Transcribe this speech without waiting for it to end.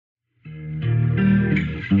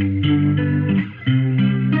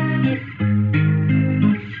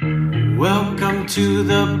to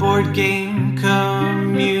the Board Game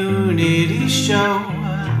Community Show.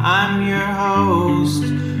 I'm your host,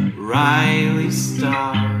 Riley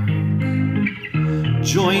Stark.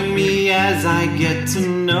 Join me as I get to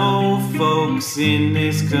know folks in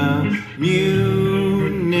this community.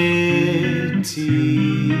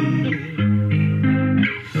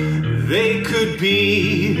 They could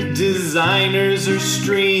be designers or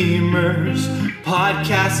streamers,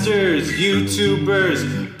 podcasters,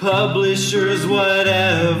 YouTubers, publishers,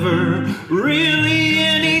 whatever. Really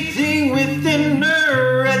anything with an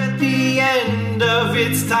 "er" at the end of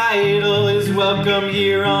its title is welcome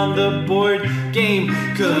here on the Board Game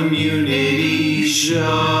Community Show.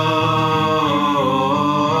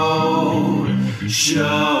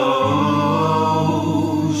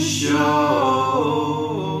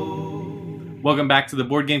 Welcome back to the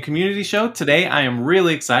Board Game Community Show. Today I am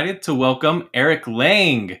really excited to welcome Eric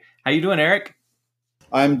Lang. How you doing, Eric?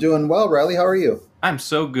 I'm doing well, Riley. How are you? I'm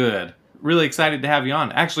so good. Really excited to have you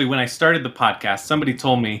on. Actually, when I started the podcast, somebody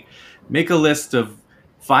told me, make a list of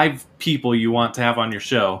 5 people you want to have on your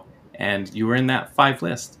show, and you were in that 5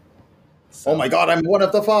 list. So, oh my God, I'm one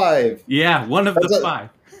of the 5. Yeah, one of the 5.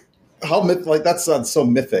 That sounds so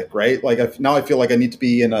mythic, right? Now I feel like I need to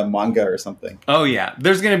be in a manga or something. Oh yeah,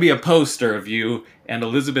 there's going to be a poster of you and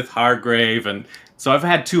Elizabeth Hargrave, and so I've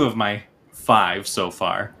had 2 of my 5 so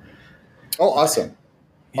far. Oh, awesome!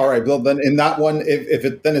 Yeah. All right, well then in that one, if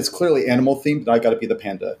it's clearly animal themed, I got to be the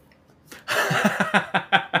panda.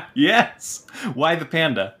 Yes. Why the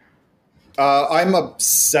panda? I'm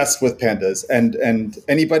obsessed with pandas, and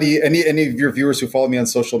any of your viewers who follow me on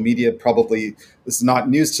social media, probably this is not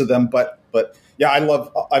news to them, but yeah, I've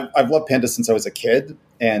loved pandas since I was a kid,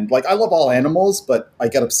 and I love all animals, but I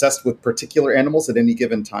get obsessed with particular animals at any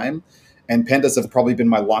given time, and pandas have probably been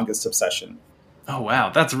my longest obsession. Oh wow,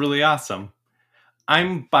 that's really awesome.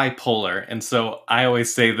 I'm bipolar, and so I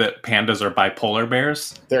always say that pandas are bipolar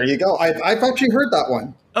bears. There you go. I've actually heard that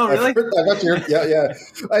one. Oh, really? I've actually heard, yeah.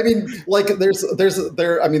 I mean,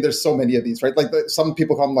 there's so many of these, right? Some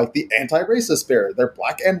people call them the anti-racist bear. They're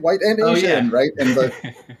black and white and Asian, right? And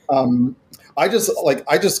I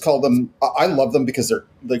just call them. I love them because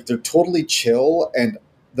they're totally chill and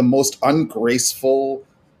the most ungraceful,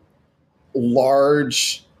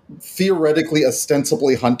 large, theoretically,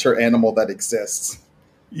 ostensibly hunter animal that exists.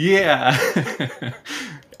 Yeah.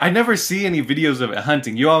 I never see any videos of it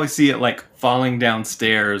hunting. You always see it falling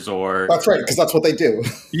downstairs or... That's right, because that's what they do.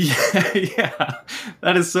 Yeah.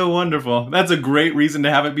 That is so wonderful. That's a great reason to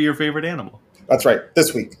have it be your favorite animal. That's right.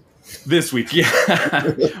 This week, yeah.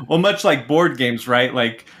 Well, much like board games, right?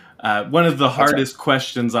 One of the hardest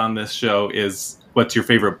questions on this show is, what's your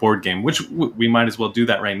favorite board game? Which we might as well do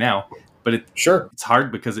that right now. But it's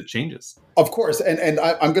hard because it changes. Of course. And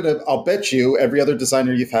I'll bet you every other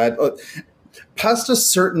designer you've had... past a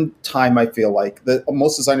certain time, I feel like that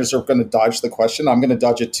most designers are going to dodge the question. I'm going to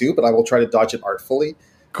dodge it too, but I will try to dodge it artfully.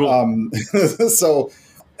 Cool. So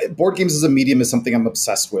board games as a medium is something I'm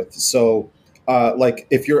obsessed with. So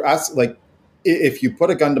if you're asked, if you put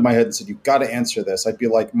a gun to my head and said, you've got to answer this, I'd be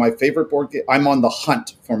like, my favorite board game, I'm on the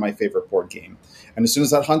hunt for my favorite board game. And as soon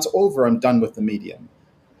as that hunt's over, I'm done with the medium.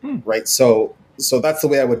 Right. So that's the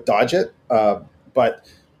way I would dodge it. Of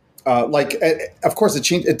course,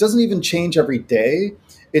 it doesn't even change every day.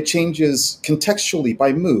 It changes contextually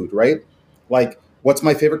by mood, right? What's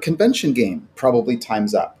my favorite convention game? Probably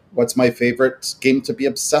Time's Up. What's my favorite game to be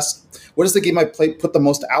obsessed? What is the game I put the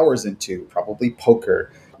most hours into? Probably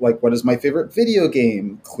poker. What is my favorite video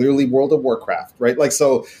game? Clearly World of Warcraft, right?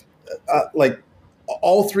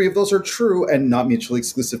 All 3 of those are true and not mutually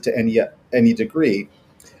exclusive to any degree.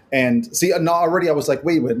 And see, already I was like,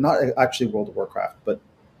 wait, not actually World of Warcraft, but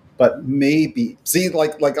maybe. See, I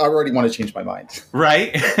already want to change my mind.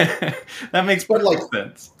 Right? That makes perfect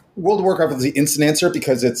sense. World of Warcraft is the instant answer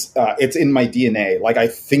because it's in my DNA. I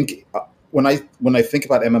think when I think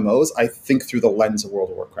about MMOs, I think through the lens of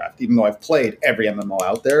World of Warcraft. Even though I've played every MMO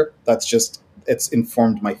out there, it's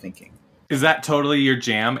informed my thinking. Is that totally your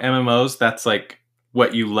jam, MMOs? That's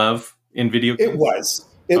what you love in video games?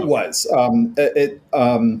 It was.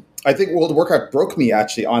 I think World of Warcraft broke me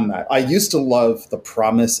actually on that. I used to love the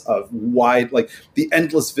promise of wide, the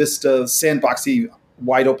endless vista, sandboxy,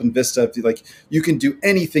 wide open vista. You can do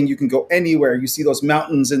anything, you can go anywhere. You see those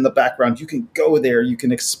mountains in the background, you can go there, you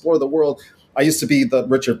can explore the world. I used to be the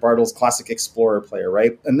Richard Bartles classic explorer player,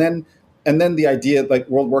 right? And then the idea,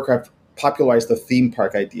 World of Warcraft popularized the theme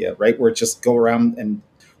park idea, right? Where it just go around and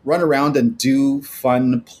run around and do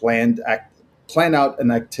fun, plan out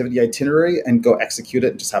an activity itinerary and go execute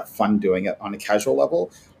it and just have fun doing it on a casual level.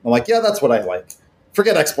 I'm like, yeah, that's what I like.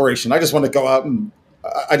 Forget exploration. I just want to go out and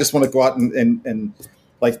I just want to go out and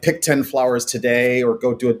like pick 10 flowers today or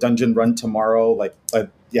go do a dungeon run tomorrow. Like,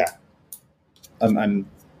 yeah, I'm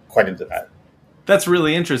quite into that. That's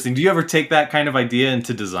really interesting. Do you ever take that kind of idea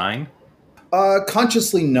into design?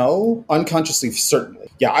 Consciously, no. Unconsciously, certainly.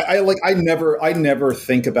 Yeah, I never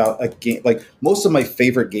think about a game. Like most of my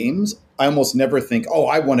favorite games, I almost never think, oh,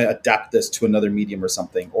 I want to adapt this to another medium or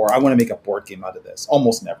something, or I want to make a board game out of this.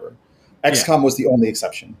 Almost never. XCOM was the only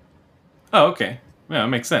exception. Oh, okay. Yeah, that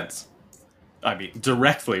makes sense. I mean,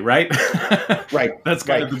 directly, right? Right. That's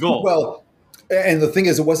kind of the goal. Well, and the thing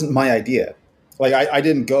is, it wasn't my idea. Like, I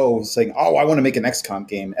didn't go saying, oh, I want to make an XCOM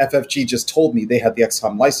game. FFG just told me they had the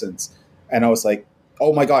XCOM license. And I was like,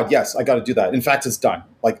 oh my God, yes, I got to do that. In fact, it's done.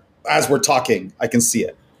 Like, as we're talking, I can see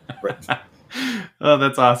it. Right. Oh,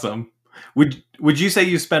 that's awesome. Would you say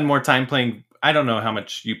you spend more time playing? I don't know how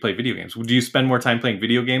much you play video games. Would you spend more time playing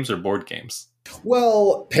video games or board games?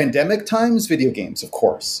 Well, pandemic times, video games, of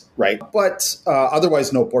course, right? But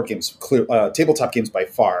otherwise, no board games, tabletop games by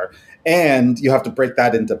far. And you have to break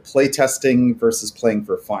that into play testing versus playing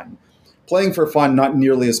for fun. Playing for fun, not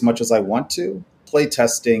nearly as much as I want to. Play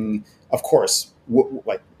testing, of course,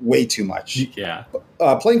 like way too much. Yeah.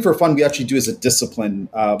 Playing for fun, we actually do as a discipline.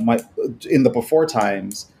 In the before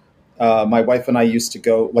times, my wife and I used to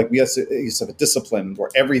go, like we used to have a discipline where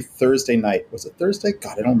every Thursday night, was it Thursday?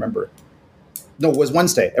 God, I don't remember. No, it was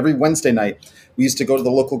Wednesday. Every Wednesday night, we used to go to the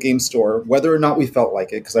local game store, whether or not we felt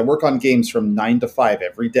like it, because I work on games from 9 to 5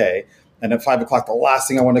 every day. And at 5 o'clock, the last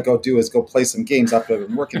thing I want to go do is go play some games after I've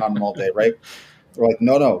been working on them all day, right? We're like,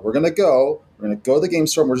 no, we're going to go to the game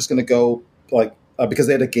store, and we're just going to go, like, because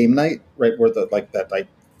they had a game night, right, where that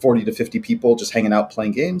 40 to 50 people just hanging out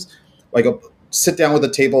playing games. I go sit down with a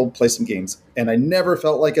table, play some games. And I never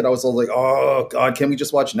felt like it. I was all like, oh, God, can we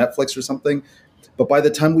just watch Netflix or something? But by the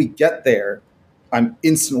time we get there, I'm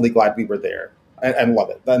instantly glad we were there and love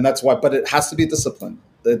it. And that's why, but it has to be discipline.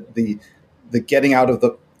 The getting out of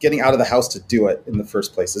the house to do it in the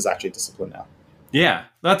first place is actually discipline now. Yeah,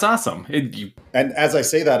 that's awesome. And as I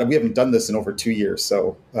say that, we haven't done this in over 2 years.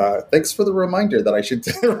 So thanks for the reminder that I should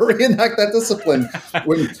reenact that discipline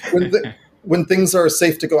when things are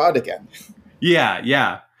safe to go out again.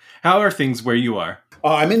 Yeah. How are things where you are?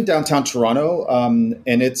 I'm in downtown Toronto,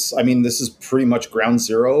 and this is pretty much ground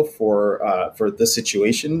zero for this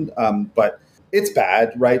situation. But it's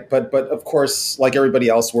bad, right? But of course, like everybody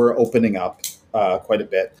else, we're opening up quite a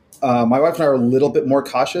bit. My wife and I are a little bit more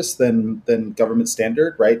cautious than government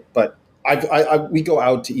standard, right? But we go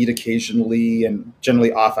out to eat occasionally and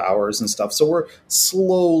generally off hours and stuff. So we're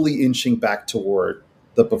slowly inching back toward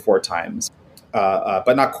the before times,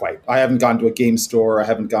 but not quite. I haven't gone to a game store. I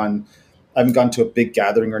haven't gone to a big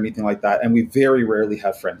gathering or anything like that. And we very rarely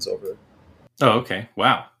have friends over. Oh, okay.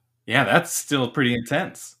 Wow. Yeah, that's still pretty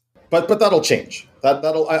intense. But that'll change.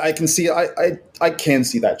 I can see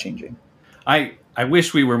that changing. I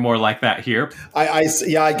wish we were more like that here. I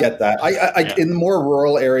get that. In more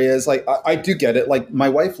rural areas, like I do get it. Like my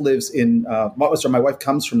wife lives in, my wife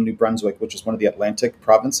comes from New Brunswick, which is one of the Atlantic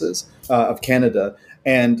provinces of Canada.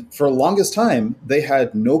 And for the longest time, they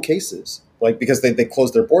had no cases, like because they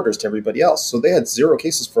closed their borders to everybody else. So they had 0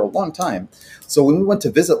 cases for a long time. So when we went to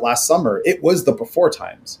visit last summer, it was the before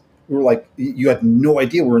times. We were like, you had no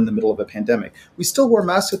idea we're in the middle of a pandemic. We still wore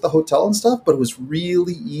masks at the hotel and stuff, but it was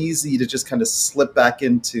really easy to just kind of slip back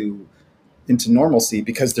into normalcy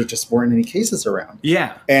because there just weren't any cases around.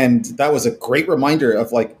 Yeah. And that was a great reminder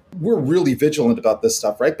of like, we're really vigilant about this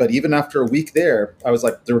stuff, right? But even after a week there, I was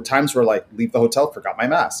like, there were times where like, leave the hotel, forgot my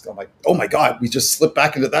mask. I'm like, oh my God, we just slipped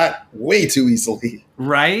back into that way too easily.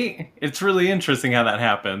 Right? It's really interesting how that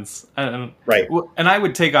happens. Right. And I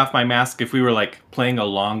would take off my mask if we were like playing a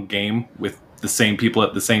long game with the same people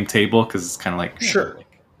at the same table, because it's kind of like... Sure.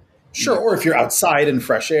 Or if you're outside in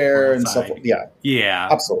fresh air and stuff. Yeah. Yeah.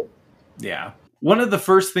 Absolutely. Yeah. One of the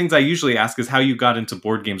first things I usually ask is how you got into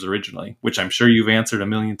board games originally, which I'm sure you've answered a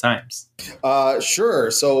million times.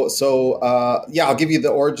 Sure. So I'll give you the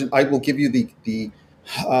origin. I will give you the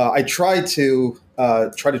I try to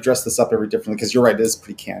dress this up every differently because you're right, it is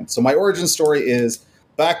pretty canned. So my origin story is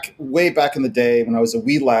way back in the day when I was a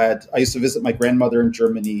wee lad. I used to visit my grandmother in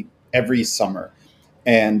Germany every summer.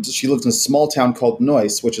 And she lived in a small town called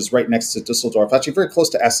Neuss, which is right next to Dusseldorf, actually very close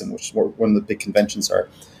to Essen, which is where one of the big conventions are.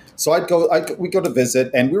 So we'd go to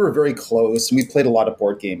visit, and we were very close, and we played a lot of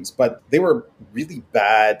board games, but they were really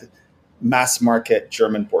bad mass market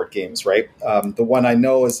German board games, right? The one I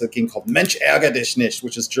know is a game called Mensch ärger dich nicht,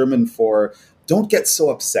 which is German for "Don't get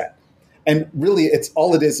so upset." And really, it's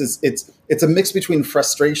a mix between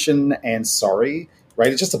frustration and sorry,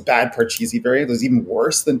 right? It's just a bad Parcheesi variant. It's even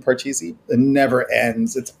worse than Parcheesi. It never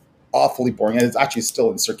ends. It's awfully boring, and it's actually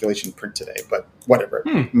still in circulation in print today. But whatever,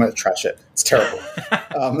 I'm gonna trash it. It's terrible.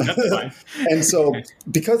 That's fine. And so,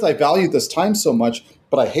 because I valued this time so much,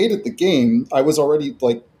 but I hated the game, I was already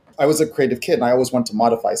like, I was a creative kid, and I always wanted to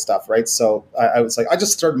modify stuff, right? So I was like, I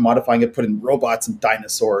just started modifying it, put in robots and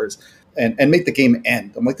dinosaurs, and make the game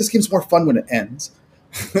end. I'm like, this game's more fun when it ends.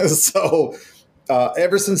 So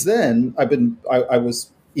ever since then, I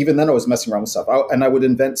was messing around with stuff, and I would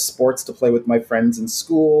invent sports to play with my friends in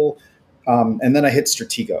school. And then I hit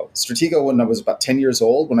Stratego. Stratego, when I was about 10 years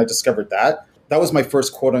old, when I discovered that was my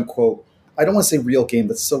first quote unquote, I don't want to say real game,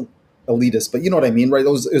 that's so elitist, but you know what I mean, right? It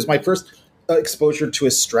was my first exposure to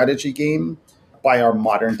a strategy game by our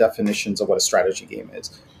modern definitions of what a strategy game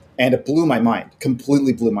is. And it blew my mind,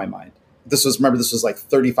 completely blew my mind. This was like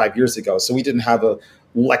 35 years ago. So we didn't have a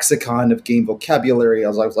lexicon of game vocabulary. I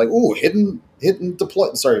was like, ooh,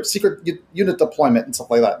 secret unit deployment and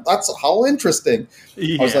stuff like that. That's how interesting.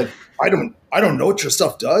 Yeah. I was like, I don't know what your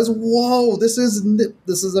stuff does. Whoa, this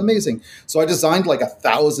is amazing. So I designed like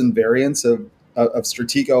 1,000 variants of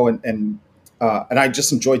Stratego, and I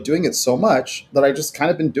just enjoyed doing it so much that I just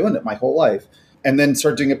kind of been doing it my whole life, and then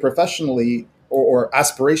started doing it professionally or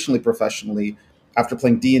aspirationally professionally after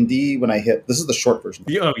playing D&D. When I hit, this is the short version.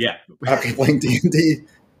 Oh yeah. After playing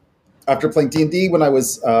D&D when I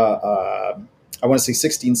was I want to say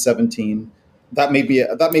 16, 17, that made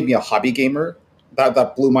me a hobby gamer.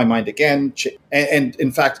 That blew my mind again. And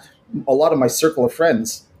in fact, a lot of my circle of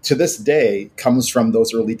friends to this day comes from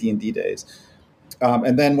those early D&D days.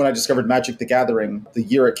 And then when I discovered Magic the Gathering, the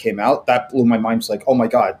year it came out, that blew my mind. It's like, oh my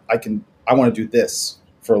God, I want to do this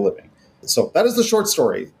for a living. So that is the short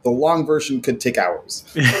story. The long version could take hours.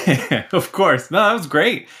 Of course. No, that was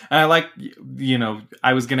great. I like,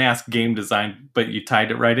 I was going to ask game design, but you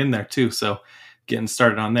tied it right in there too. So getting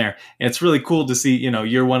started on there. And it's really cool to see,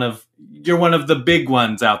 you're one of the big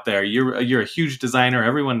ones out there. You're a huge designer.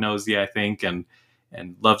 Everyone knows you, I think, and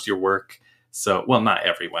loves your work. So, well, not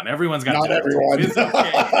everyone. Everyone's got not everyone. It's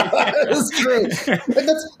okay. It's true,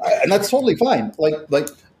 and that's totally fine.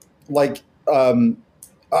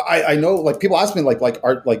 I know, like, people ask me like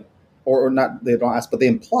art, like, or not. They don't ask, but they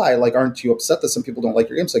imply like, aren't you upset that some people don't like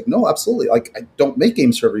your games? Like, no, absolutely. Like, I don't make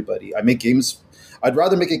games for everybody. I make games. I'd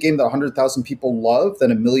rather make a game that 100,000 people love than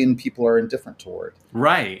 1 million people are indifferent toward.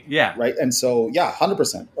 Right. Yeah. Right. And so, yeah,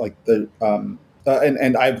 100%. Like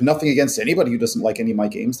and I have nothing against anybody who doesn't like any of my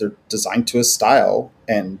games. They're designed to a style,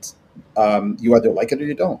 and you either like it or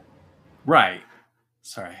you don't. Right.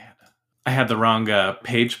 Sorry, I had the wrong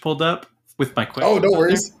page pulled up with my question. Oh, no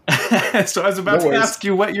worries. So I was about to ask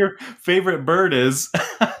you what your favorite bird is.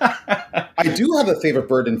 I do have a favorite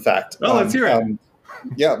bird, in fact. Oh, let's hear it.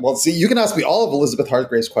 Yeah, well, see, you can ask me all of Elizabeth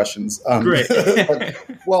Hargrave's questions. Great. So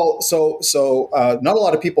not a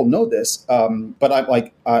lot of people know this, but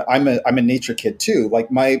I'm a nature kid too. Like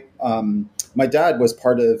my dad was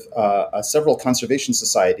part of several conservation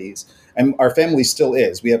societies, and our family still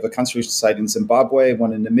is. We have a conservation society in Zimbabwe,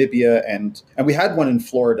 one in Namibia, and we had one in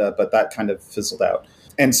Florida, but that kind of fizzled out.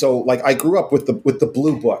 And so, like, I grew up with the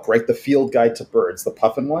blue book, right? The Field Guide to Birds, the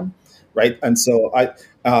Puffin one. Right. And so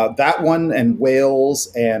that one and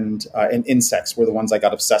whales and insects were the ones I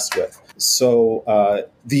got obsessed with. So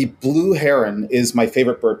the blue heron is my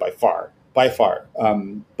favorite bird by far.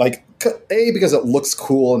 Because it looks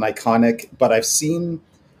cool and iconic, but I've seen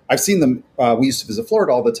them. We used to visit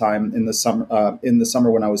Florida all the time in the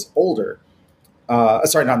summer when I was older.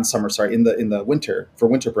 Sorry, not in the summer. Sorry, in the winter, for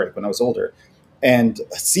winter break when I was older. And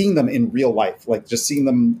seeing them in real life, like just seeing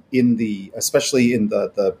them especially in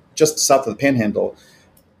the just south of the Panhandle,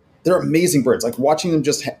 they're amazing birds. Like watching them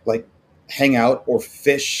just hang out or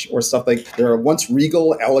fish or stuff, like they're once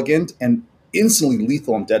regal, elegant, and instantly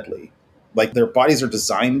lethal and deadly. Like their bodies are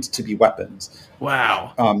designed to be weapons.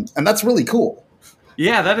 Wow. And that's really cool.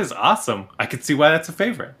 Yeah, that is awesome. I could see why that's a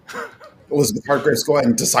favorite. Elizabeth Hargrave's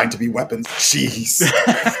going designed to be weapons. Jeez.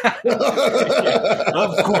 Yeah,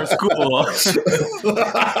 of course, cool.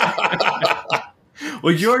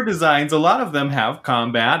 Well, your designs, a lot of them have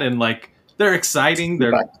combat, and like they're exciting.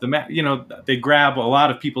 They're they grab a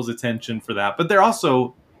lot of people's attention for that. But they're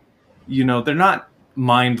also, they're not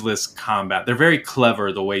mindless combat. They're very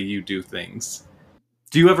clever the way you do things.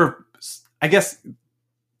 Do you ever? I guess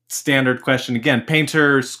standard question again.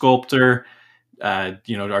 Painter, sculptor.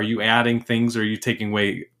 Are you adding things or are you taking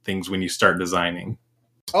away things when you start designing?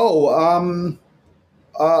 So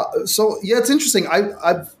yeah, it's interesting.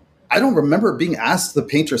 I don't remember being asked the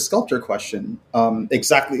painter sculptor question framed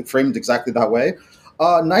exactly that way.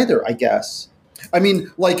 Neither, I guess. I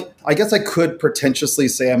mean, like, I guess I could pretentiously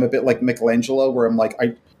say I'm a bit like Michelangelo, where I'm like,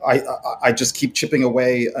 I just keep chipping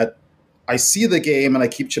away at I see the game and I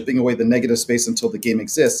keep chipping away the negative space until the game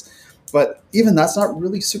exists. But even that's not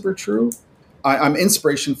really super true. I'm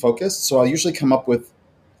inspiration focused, so I'll come up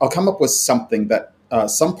with something that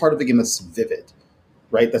some part of the game that's vivid,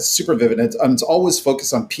 right? That's super vivid. And it's always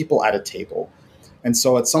focused on people at a table. And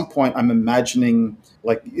so at some point, I'm imagining,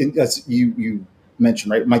 like as you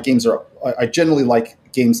mentioned, right? My games I generally like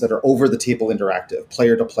games that are over the table interactive,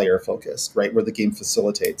 player to player focused, right? Where the game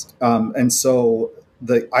facilitates. And so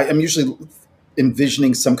I'm usually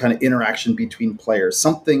envisioning some kind of interaction between players,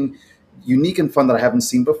 something unique and fun that I haven't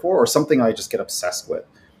seen before, or something I just get obsessed with.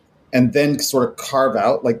 And then sort of carve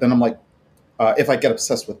out, like, then I'm like, if I get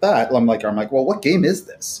obsessed with that, I'm like, well, what game is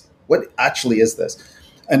this? What actually is this?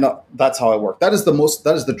 And that's how I work. That is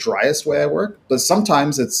the driest way I work. But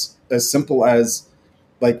sometimes it's as simple as,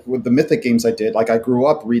 like with the Mythic games I did, like I grew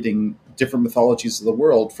up reading different mythologies of the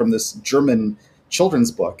world from this German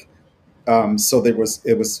children's book. So it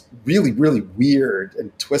was really, really weird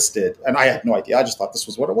and twisted. And I had no idea. I just thought this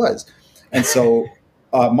was what it was. And so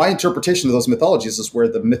my interpretation of those mythologies is where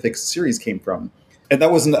the Mythic series came from. And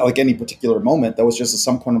that wasn't like any particular moment. That was just at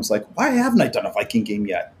some point I was like, why haven't I done a Viking game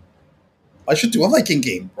yet? I should do a Viking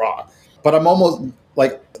game, raw. But I'm almost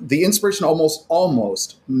like the inspiration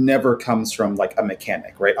almost never comes from like a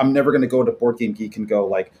mechanic, right? I'm never going to go to Board Game Geek and go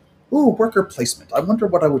like, ooh, worker placement. I wonder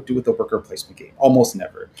what I would do with a worker placement game. Almost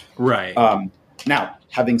never. Right. Now,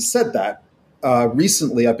 having said that,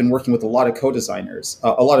 recently I've been working with a lot of co-designers,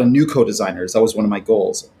 a lot of new co-designers. That was one of my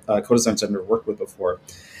goals. Co-designers I've never worked with before.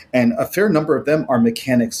 And a fair number of them are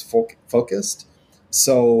mechanics focused.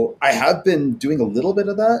 So I have been doing a little bit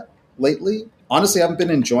of that lately. Honestly, I haven't been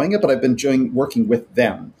enjoying it, but I've been enjoying working with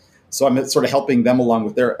them. So I'm sort of helping them along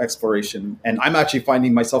with their exploration. And I'm actually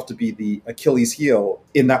finding myself to be the Achilles heel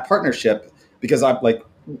in that partnership, because I'm like,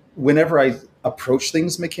 whenever I approach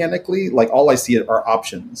things mechanically, like all I see are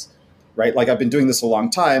options, right? Like I've been doing this a long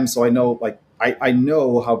time. So I know, like, I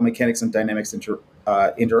know how mechanics and dynamics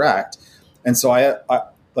interact. And so I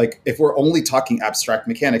like, if we're only talking abstract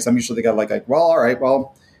mechanics, I'm usually the guy like, well, all right,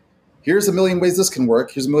 well, here's a million ways this can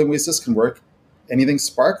work. Here's a million ways this can work. Anything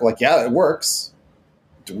spark? Like, yeah, it works.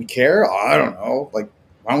 Do we care? I don't know. Like,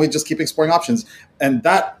 why don't we just keep exploring options? And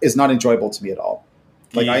that is not enjoyable to me at all.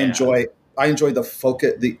 Like, yeah. I enjoy the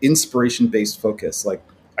focus, the inspiration-based focus. Like,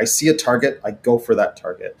 I see a target, I go for that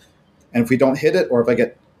target. And if we don't hit it, or if I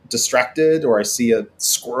get distracted, or I see a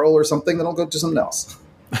squirrel or something, then I'll go do something else.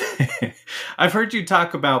 I've heard you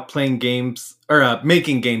talk about playing games or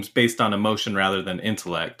making games based on emotion rather than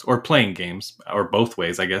intellect, or playing games, or both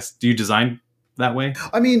ways, I guess. Do you design that way?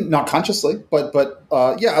 I mean, not consciously, but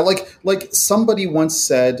yeah, like somebody once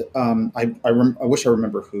said, I wish I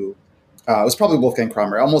remember who. It was probably Wolfgang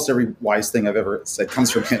Kramer. Almost every wise thing I've ever said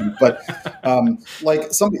comes from him. But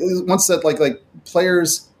like somebody once said, like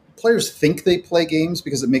players think they play games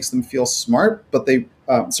because it makes them feel smart, but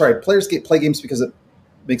players play games because it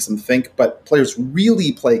makes them think, but players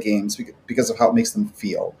really play games because of how it makes them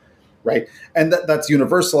feel, right? And that's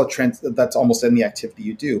universal. That's almost any activity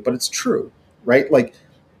you do, but it's true, right? Like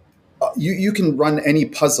you can run any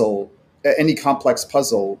puzzle, any complex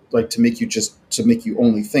puzzle, like to make you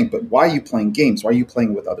only think. But why are you playing games? Why are you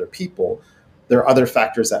playing with other people? There are other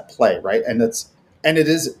factors at play, right? And it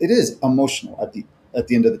is emotional at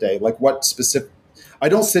the end of the day. Like what specific. I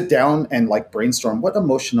don't sit down and like brainstorm, what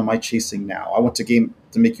emotion am I chasing now? I want a game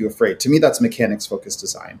to make you afraid. To me, that's mechanics focused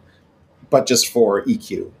design, but just for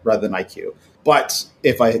EQ rather than IQ. But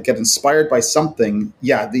if I get inspired by something,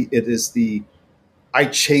 yeah, I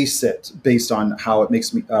chase it based on how it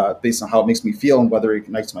makes me feel and whether it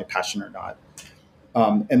ignites my passion or not.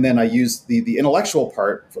 And then I use the intellectual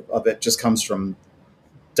part of it just comes from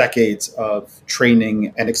decades of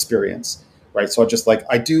training and experience. Right. So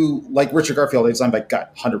I do like Richard Garfield, I design by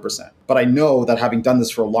gut 100%. But I know that having done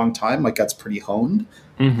this for a long time, my gut's pretty honed.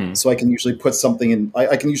 Mm-hmm. So I can usually put something in,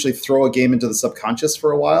 I can usually throw a game into the subconscious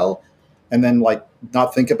for a while and then like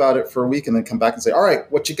not think about it for a week and then come back and say, all right,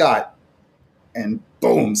 what you got? And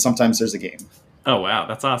boom, sometimes there's a game. Oh, wow.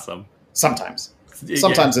 That's awesome. Sometimes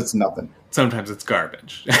it's nothing. Sometimes it's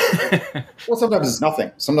garbage. Well, sometimes it's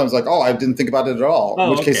nothing. Sometimes like, oh, I didn't think about it at all. In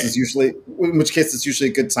which case it's usually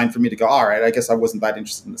a good sign for me to go, all right, I guess I wasn't that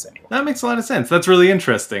interested in this anyway. That makes a lot of sense. That's really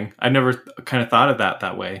interesting. I never kind of thought of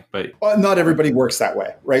that way, but not everybody works that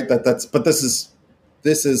way, right? But this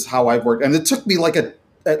is how I've worked. And it took me like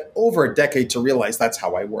over a decade to realize that's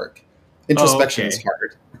how I work. Introspection is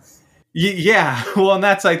hard. Yeah. Well, and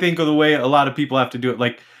that's, I think, the way a lot of people have to do it.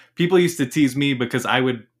 Like people used to tease me because I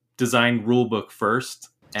would design rule book first.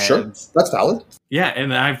 And, sure, that's valid. Yeah,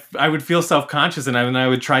 and I would feel self-conscious, and I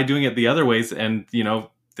would try doing it the other ways, and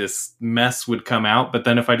this mess would come out. But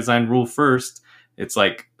then if I design rule first, it's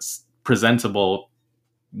like presentable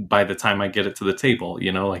by the time I get it to the table,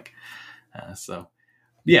 so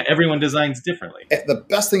yeah, everyone designs differently. The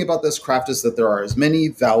best thing about this craft is that there are as many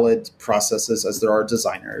valid processes as there are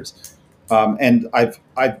designers. And I've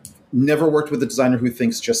never worked with a designer who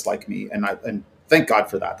thinks just like me. And thank God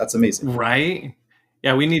for that. That's amazing. Right?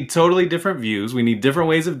 Yeah, we need totally different views. We need different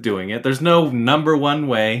ways of doing it. There's no number one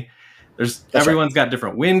way. Everyone's got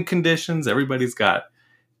different wind conditions. Everybody's got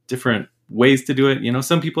different ways to do it.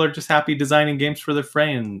 Some people are just happy designing games for their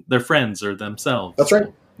friends or themselves. That's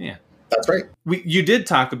right. Yeah. That's right. You did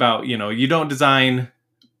talk about, you don't design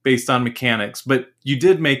based on mechanics, but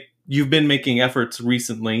you've been making efforts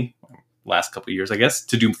recently, last couple of years, I guess,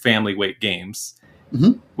 to do family weight games,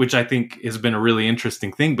 which I think has been a really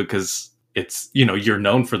interesting thing because it's, you're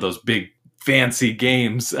known for those big fancy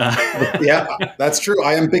games. Yeah, that's true.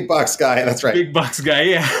 I am big box guy. That's right. Big box guy.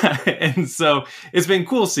 Yeah. And so it's been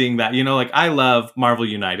cool seeing that, I love Marvel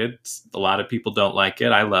United. A lot of people don't like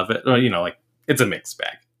it. I love it. Or, it's a mixed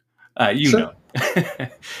bag. Sure.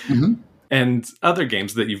 And other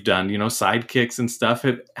games that you've done, Sidekicks and stuff.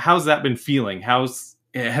 How's that been feeling? Has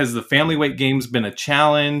the family weight games been a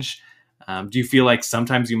challenge? Do you feel like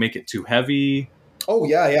sometimes you make it too heavy? Oh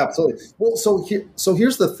yeah, absolutely. Well, so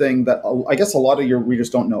here's the thing that I guess a lot of your readers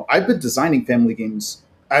don't know. I've been designing family games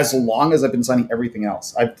as long as I've been designing everything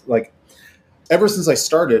else. Ever since I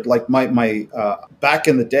started, my back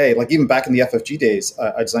in the day, even back in the FFG days,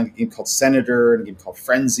 I designed a game called Senator and a game called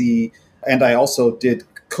Frenzy. And I also did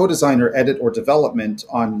co-design or edit or development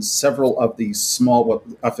on several of the small, what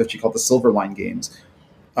FFG called the Silverline games.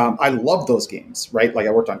 I love those games, right? I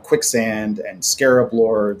worked on Quicksand and Scarab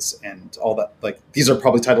Lords and all that. These are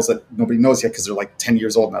probably titles that nobody knows yet because they're 10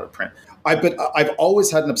 years old and out of print. I've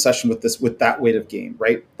always had an obsession with that weight of game,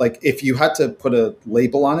 right? If you had to put a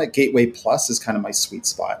label on it, Gateway Plus is kind of my sweet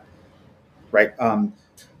spot, right? I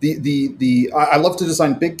love to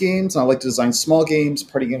design big games and I like to design small games,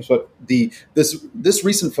 party games. But this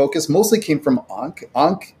recent focus mostly came from Ankh.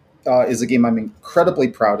 Ankh is a game I'm incredibly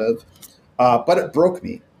proud of, but it broke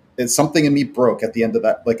me. Something in me broke at the end of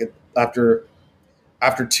that.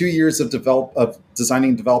 After 2 years of designing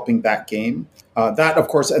and developing that game. That, of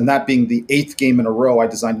course, and that being the 8th game in a row I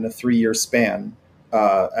designed in a 3-year span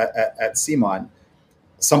at CMON,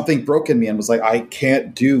 something broke in me and was I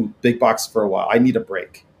can't do big box for a while. I need a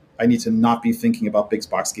break. I need to not be thinking about big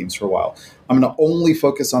box games for a while. I'm going to only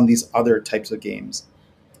focus on these other types of games.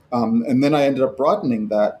 And then I ended up broadening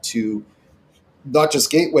that to not just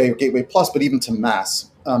Gateway or Gateway Plus, but even to Mass,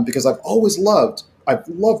 because I've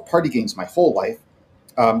loved party games my whole life.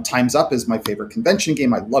 Time's Up is my favorite convention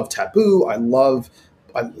game. I love Taboo. I love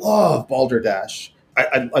Balderdash.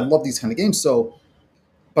 I love these kind of games.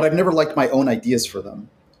 But I've never liked my own ideas for them.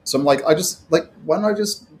 So I'm why don't I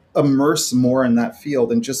just immerse more in that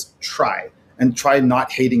field and just try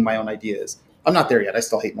not hating my own ideas. I'm not there yet. I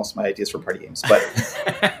still hate most of my ideas for party games,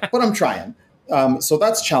 but I'm trying. So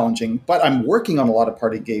that's challenging. But I'm working on a lot of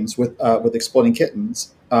party games with Exploding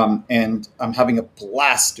Kittens, and I'm having a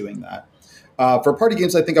blast doing that. For party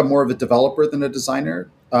games, I think I'm more of a developer than a designer.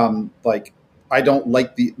 I don't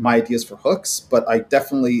like my ideas for hooks, but I've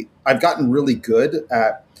gotten really good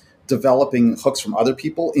at developing hooks from other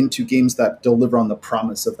people into games that deliver on the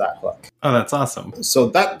promise of that hook. Oh, that's awesome. So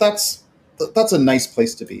that's a nice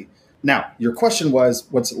place to be. Now, your question was,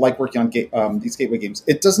 what's it like working on these gateway games?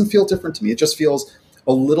 It doesn't feel different to me. It just feels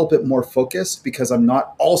a little bit more focused because I'm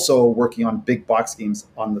not also working on big box games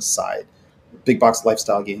on the side, big box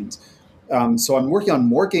lifestyle games. So I'm working on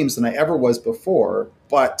more games than I ever was before,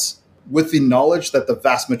 but with the knowledge that the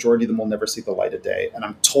vast majority of them will never see the light of day. And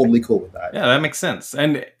I'm totally cool with that. Yeah, that makes sense.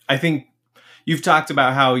 And I think you've talked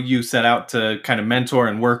about how you set out to kind of mentor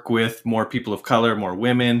and work with more people of color, more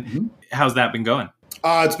women. Mm-hmm. How's that been going?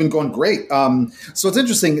 It's been going great. So it's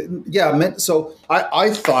interesting. Yeah. So I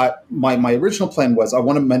thought my original plan was I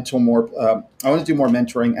want to mentor more. I want to do more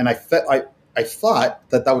mentoring. And I thought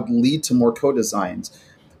that would lead to more co-designs.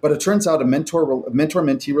 But it turns out a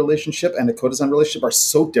mentor-mentee relationship and a co-design relationship are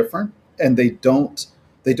so different, and they don't,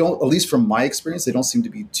 at least from my experience, they don't seem to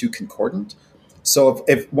be too concordant. So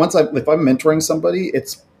if I'm mentoring somebody,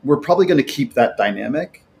 we're probably going to keep that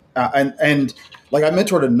dynamic. And I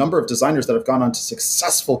mentored a number of designers that have gone on to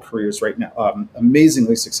successful careers right now,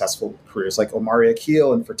 amazingly successful careers, like Omari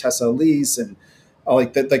Akil and Fortessa Elise, and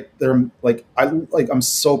I'm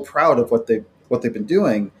so proud of what they've been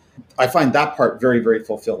doing. I find that part very, very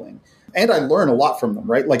fulfilling. And I learn a lot from them,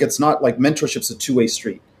 right? It's not like mentorship's a two-way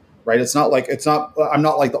street, right? I'm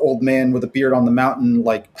not like the old man with a beard on the mountain,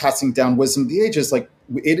 passing down wisdom of the ages.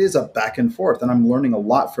 it is a back and forth, and I'm learning a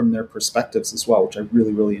lot from their perspectives as well, which I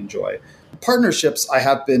really, really enjoy. Partnerships,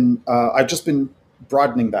 I've just been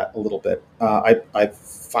broadening that a little bit. I've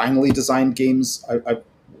finally designed games. I've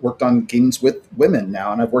worked on games with women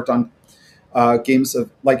now, and I've worked on games of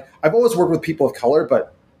I've always worked with people of color,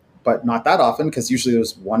 but not that often, because usually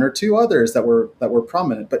there's one or two others that were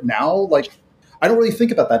prominent. But now, I don't really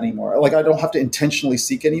think about that anymore. I don't have to intentionally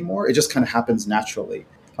seek anymore. It just kind of happens naturally.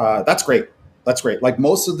 That's great. That's great.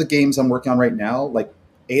 Most of the games I'm working on right now,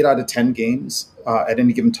 8 out of 10 games at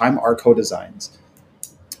any given time are co-designs.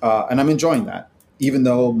 And I'm enjoying that, even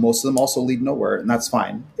though most of them also lead nowhere, and that's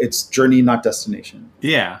fine. It's journey, not destination.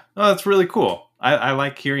 Yeah. Oh, that's really cool. I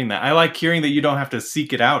like hearing that. I like hearing that you don't have to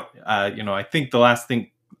seek it out. I think the last thing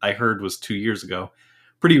I heard was 2 years ago,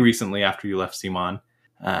 pretty recently after you left CMON,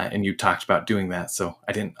 and you talked about doing that. So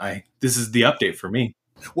this is the update for me.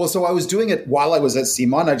 Well, so I was doing it while I was at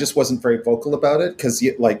CMON. I just wasn't very vocal about it because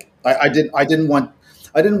I didn't want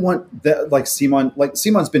that, CMON,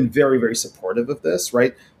 CMON's been very, very supportive of this,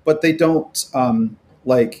 right? But they don't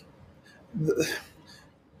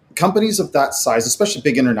companies of that size, especially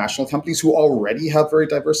big international companies who already have very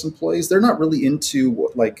diverse employees, they're not really into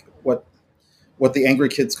what the angry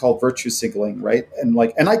kids call virtue signaling, right? And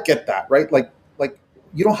I get that, right?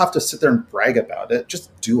 You don't have to sit there and brag about it;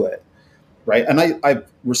 just do it, right? And I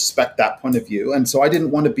respect that point of view, and so I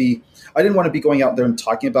didn't want to be going out there and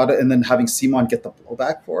talking about it and then having CMON get the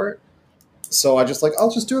blowback for it. So I just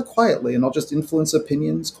I'll just do it quietly, and I'll just influence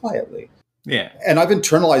opinions quietly. Yeah, and I've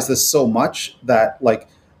internalized this so much that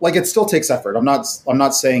it still takes effort. I'm not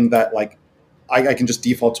saying that I can just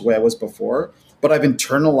default to the way I was before, but I've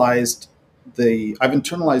internalized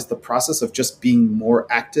the process of just being more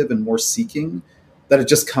active and more seeking, that it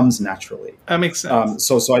just comes naturally. That makes sense.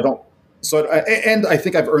 And I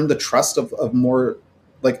think I've earned the trust of more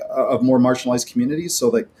marginalized communities. So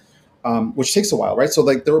which takes a while, right? So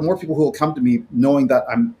there are more people who will come to me knowing that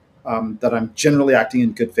I'm generally acting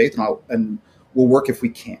in good faith, and we'll work if we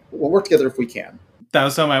can. We'll work together if we can. That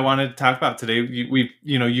was something I wanted to talk about today.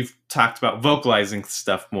 You've talked about vocalizing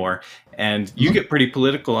stuff more, and you get pretty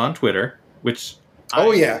political on Twitter, which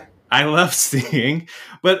I love seeing.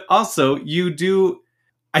 But also you do,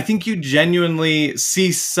 I think you genuinely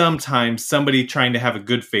see sometimes somebody trying to have a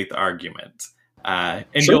good faith argument, and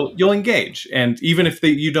sure. you'll engage, and even if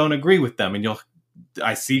you don't agree with them, and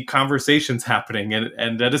I see conversations happening,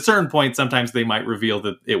 and at a certain point, sometimes they might reveal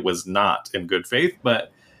that it was not in good faith,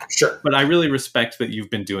 but. Sure. But I really respect that you've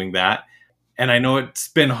been doing that. And I know it's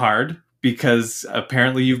been hard because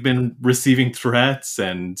apparently you've been receiving threats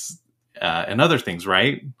and other things,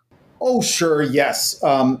 right? Oh, sure. Yes.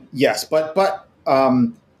 Yes. But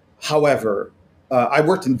however, I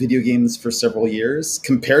worked in video games for several years.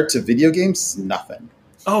 Compared to video games, nothing.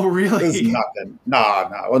 Oh, really? There's nothing.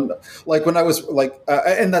 No. When I was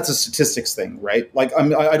and that's a statistics thing, right? I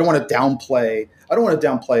don't want to downplay.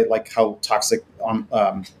 How toxic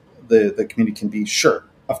the community can be. Sure,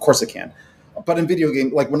 of course it can. But in video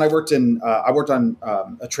game, when I worked on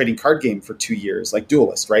a trading card game for 2 years,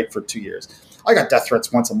 Duelist, right? For 2 years, I got death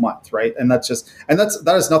threats once a month, right? And that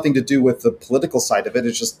has nothing to do with the political side of it.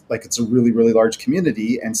 It's just it's a really, really large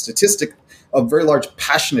community, and a very large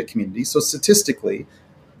passionate community. So statistically,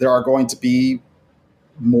 there are going to be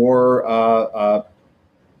more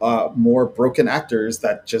broken actors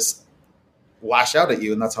that just lash out at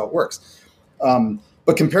you, and that's how it works.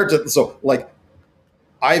 But compared to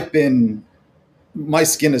my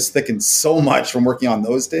skin has thickened so much from working on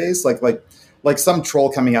those days. Like some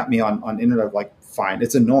troll coming at me on internet, fine,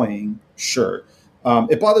 it's annoying, sure.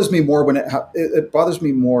 It bothers me more when it bothers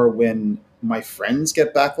me more when my friends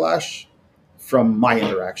get backlash from my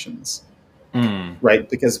interactions. Right,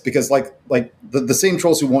 because the same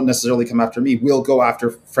trolls who won't necessarily come after me will go after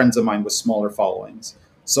friends of mine with smaller followings.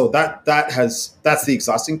 So that's the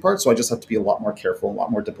exhausting part. So I just have to be a lot more careful, a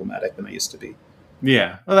lot more diplomatic than I used to be.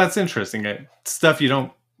 Yeah, well, that's interesting. Stuff you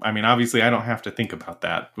don't. I mean, obviously, I don't have to think about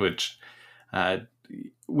that, which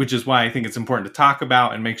is why I think it's important to talk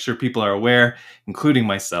about and make sure people are aware, including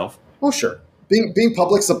myself. Oh, sure. Being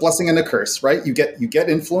public's a blessing and a curse, right? You get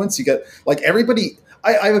influence. You get everybody.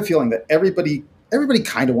 I have a feeling that everybody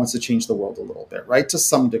kind of wants to change the world a little bit, right? To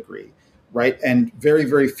some degree, right? And very,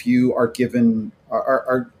 very few are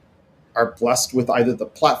blessed with either the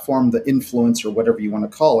platform, the influence, or whatever you want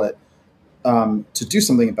to call it, to do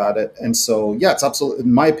something about it. And so, yeah, it's absolutely,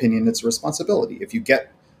 in my opinion, it's a responsibility. If you get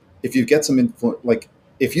some influence,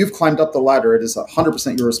 if you've climbed up the ladder, it is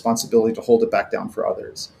 100% your responsibility to hold it back down for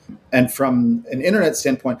others. And from an internet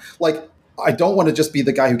standpoint, I don't want to just be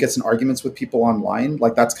the guy who gets in arguments with people online.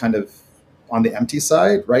 That's kind of on the empty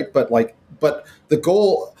side, right? But but the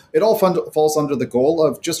goal, it all falls under the goal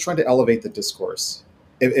of just trying to elevate the discourse.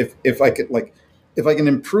 If I could if I can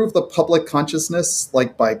improve the public consciousness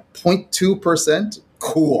like by 0.2%,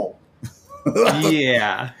 cool.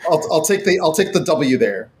 Yeah. I'll take the W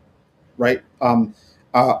there, right?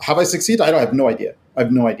 Have I succeeded? I have no idea.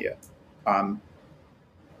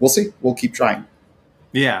 We'll see. We'll keep trying.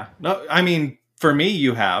 Yeah. No, I mean, for me,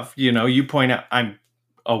 you have. You point out I'm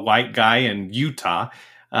a white guy in Utah,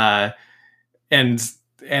 and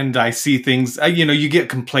I see things. You get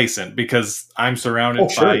complacent because I'm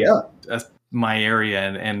surrounded by my area,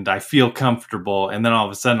 and I feel comfortable. And then all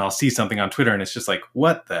of a sudden, I'll see something on Twitter, and it's just like,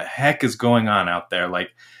 what the heck is going on out there? Like,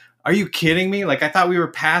 are you kidding me? Like, I thought we were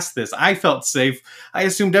past this. I felt safe. I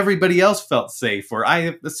assumed everybody else felt safe, or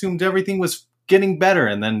I assumed everything was getting better,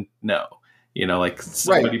 and then no. Like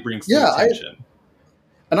somebody brings the attention.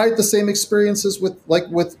 And I had the same experiences with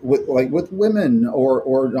women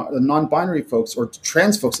or non-binary folks or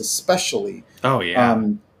trans folks especially. Oh yeah.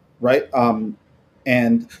 Right.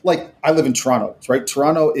 And like I live in Toronto, right?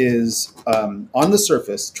 Toronto is on the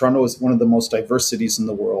surface. Toronto is one of the most diverse cities in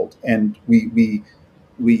the world, and we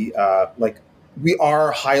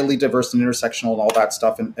are highly diverse and intersectional and all that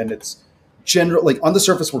stuff. And it's general. Like on the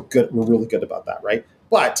surface, we're good. We're really good about that, right?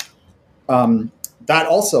 But that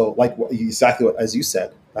also, like exactly what as you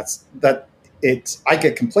said. I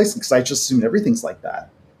get complacent because I just assume everything's like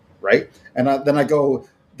that, right? And then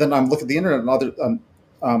I'm looking at the internet and other,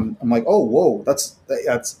 I'm like, oh, whoa, that's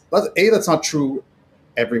A, that's not true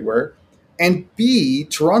everywhere, and B,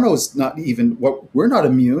 Toronto is not even we're not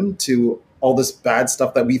immune to all this bad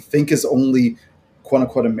stuff that we think is only quote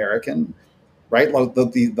unquote American, right? Like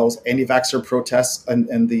those anti-vaxxer protests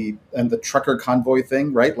and the trucker convoy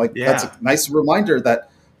thing, right? Like that's a nice reminder that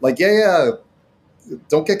like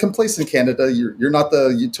don't get complacent, Canada. You're not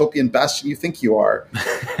the utopian bastion you think you are,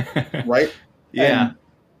 right? Yeah.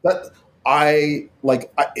 And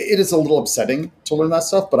it is a little upsetting to learn that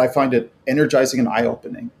stuff, but I find it energizing and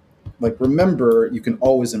eye-opening. Like, remember, you can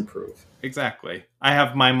always improve. Exactly. I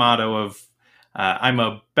have my motto of I'm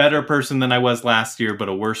a better person than I was last year, but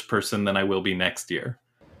a worse person than I will be next year.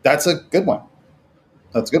 That's a good one.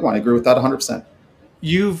 I agree with that 100%.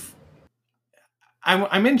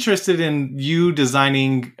 I'm interested in you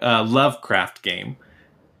designing a Lovecraft game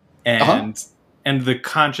and the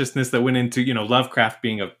consciousness that went into, Lovecraft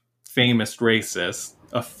being a famous racist,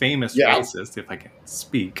 if I can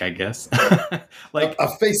speak, I guess. Like a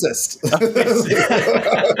facist.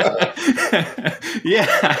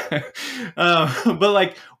 Yeah. But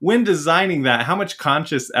like when designing that, how much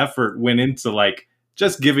conscious effort went into like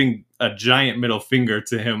just giving a giant middle finger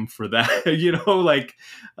to him for that?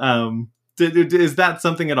 Is that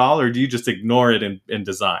something at all, or do you just ignore it in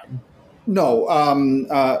design? No.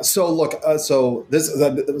 So look. So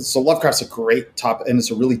Lovecraft's a great topic, and it's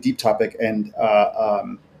a really deep topic. And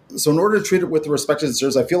so in order to treat it with the respect it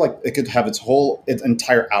deserves, I feel like it could have its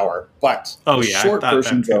entire hour. But the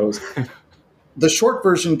short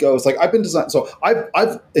version goes like I've been designed. So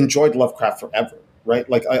I've enjoyed Lovecraft forever, right?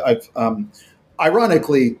 Like I've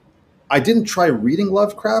ironically. I didn't try reading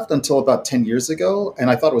Lovecraft until about 10 years ago, and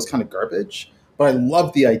I thought it was kind of garbage. But I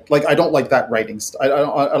love I don't like that writing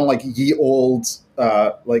style. I don't like ye old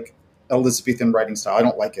like Elizabethan writing style. I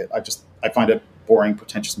don't like it. I find it boring,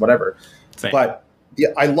 pretentious, whatever. Same. But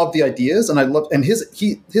I love the ideas, and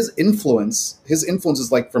his influence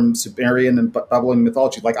is like from Sumerian and Babylonian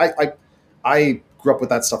mythology. Like I grew up with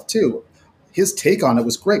that stuff too. His take on it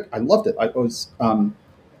was great. I loved it.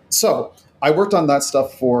 So I worked on that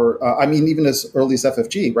stuff for, even as early as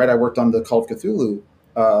FFG, right? I worked on the Call of Cthulhu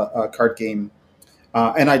card game,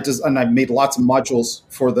 and I made lots of modules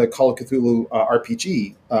for the Call of Cthulhu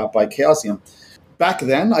RPG by Chaosium. Back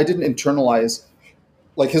then, I didn't internalize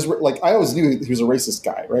I always knew he was a racist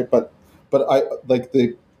guy, right? But I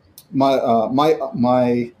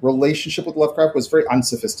my relationship with Lovecraft was very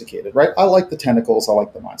unsophisticated, right? I like the tentacles, I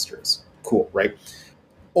like the monsters, cool, right?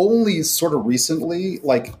 Only sort of recently,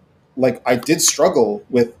 like I did struggle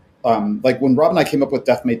with when Rob and I came up with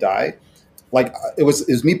Death May Die, like it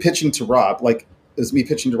was me pitching to Rob,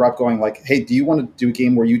 going like, hey, do you want to do a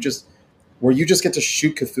game where you just get to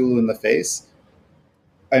shoot Cthulhu in the face?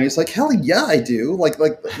 And he's like, hell yeah, I do. Like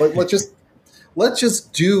let's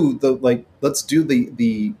just do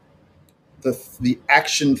the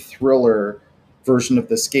action thriller version of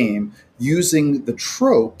this game using the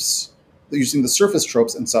tropes, using the surface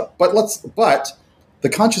tropes and stuff. But the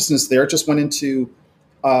consciousness there just went into,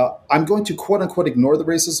 I'm going to quote unquote ignore the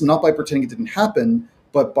racism, not by pretending it didn't happen,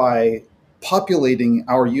 but by populating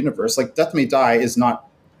our universe. Like Death May Die is not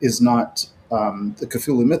the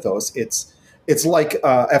Cthulhu mythos. It's it's like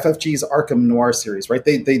FFG's Arkham Noir series, right?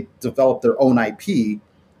 They developed their own IP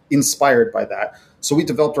inspired by that. So we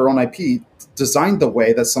developed our own IP, designed the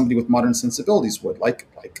way that somebody with modern sensibilities would. Like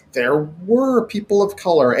there were people of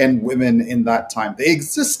color and women in that time. They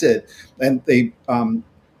existed, and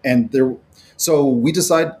there. So we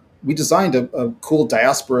designed a cool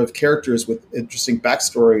diaspora of characters with interesting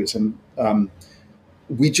backstories, and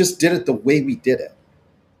we just did it the way we did it,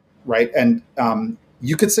 right? And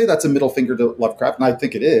you could say that's a middle finger to Lovecraft, and I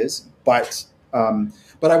think it is, but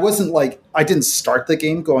I wasn't like, I didn't start the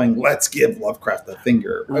game going, let's give Lovecraft the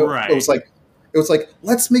finger. Right. It was like,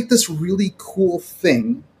 let's make this really cool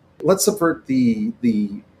thing. Let's subvert the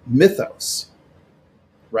mythos,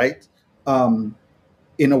 right?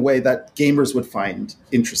 In a way that gamers would find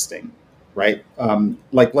interesting, right?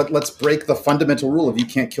 Let's break the fundamental rule of you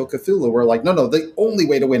can't kill Cthulhu. We're like, no, the only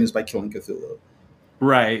way to win is by killing Cthulhu.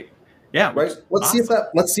 Right. Yeah. Right. Let's see if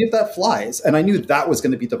that flies. And I knew that was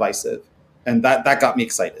going to be divisive, and that got me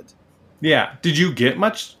excited. Yeah. Did you get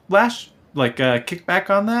much kickback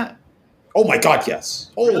on that? Oh my God, yes.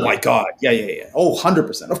 Oh really? My God. Yeah. Oh,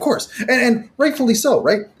 100%. Of course. And rightfully so,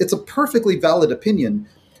 right? It's a perfectly valid opinion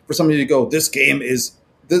for somebody to go, this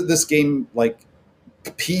game like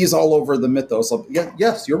pees all over the mythos.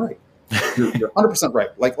 Yes, you're right. You're 100% right.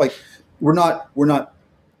 Like we're not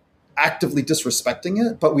actively disrespecting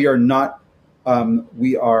it, but we're not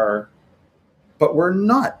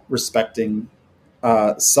respecting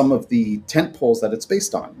some of the tent poles that it's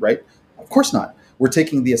based on, right? Of course not. We're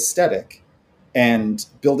taking the aesthetic and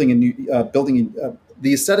building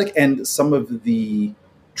the aesthetic and some of the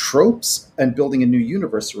tropes and building a new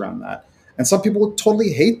universe around that. And some people would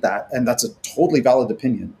totally hate that, and that's a totally valid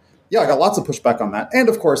opinion. Yeah, I got lots of pushback on that, and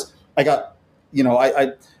of course, I got,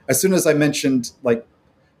 I as soon as I mentioned, like,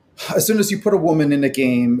 as soon as you put a woman in a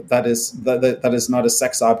game that is not a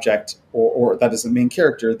sex object or that is a main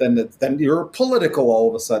character, then you're political all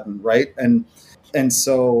of a sudden, right? And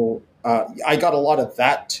so I got a lot of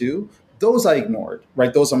that too. Those I ignored,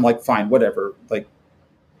 right? Those I'm like, fine, whatever. Like,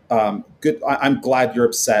 good. I'm glad you're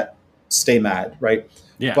upset. Stay mad, right?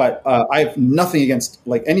 Yeah. But I have nothing against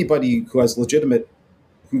like anybody who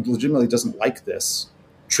legitimately doesn't like this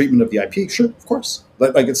treatment of the IP. Sure, of course.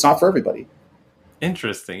 Like it's not for everybody.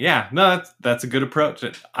 Interesting. Yeah. No, that's a good approach.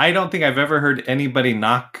 I don't think I've ever heard anybody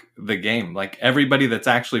knock the game. Like everybody that's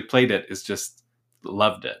actually played it is just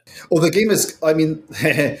loved it. Well, the game is, I mean,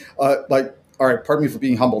 like, all right, pardon me for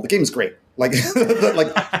being humble. The game is great. Like,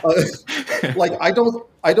 like I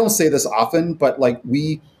don't say this often, but like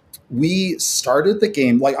we started the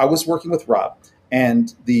game, like I was working with Rob,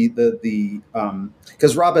 and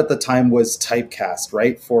because Rob at the time was typecast,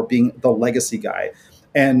 right, for being the legacy guy.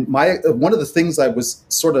 And one of the things I was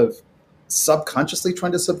sort of subconsciously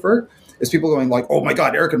trying to subvert is people going like, oh my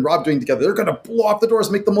God, Eric and Rob doing together, they're going to blow off the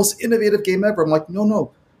doors, make the most innovative game ever. I'm like,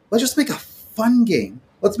 no, let's just make a fun game.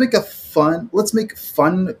 Let's make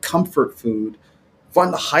fun comfort food,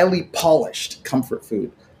 fun, highly polished comfort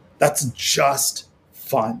food. That's just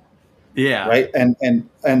fun. Yeah. Right.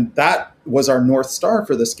 And that was our North Star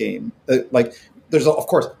for this game. Of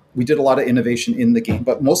course, we did a lot of innovation in the game,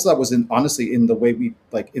 but most of that was honestly in the way we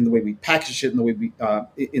packaged it, in the way we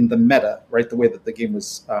in the meta, right? The way that the game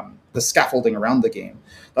was, the scaffolding around the game.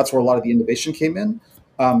 That's where a lot of the innovation came in.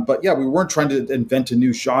 But yeah, we weren't trying to invent a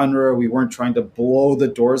new genre. We weren't trying to blow the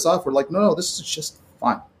doors off. We're like, no, this is just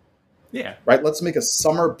fun. Yeah. Right. Let's make a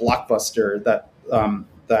summer blockbuster that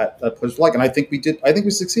plays like, and I think we did. I think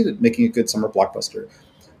we succeeded making a good summer blockbuster.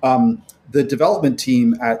 The development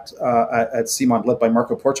team at CMON, led by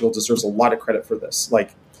Marco Portugal, deserves a lot of credit for this.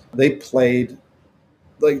 Like, they played,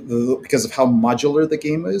 because of how modular the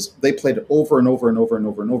game is, they played it over and over and over and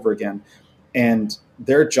over and over again. And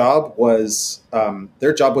their job was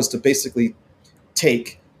to basically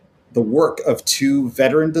take the work of two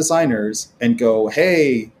veteran designers and go,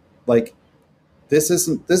 hey, like,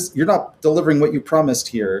 you're not delivering what you promised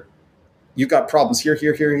here. You've got problems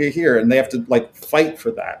here, and they have to like fight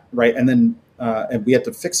for that, right? And then and we have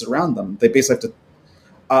to fix it around them. They basically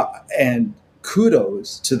have to, and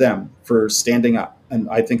kudos to them for standing up. And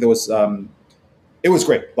I think it was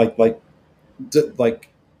great. Like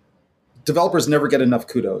developers never get enough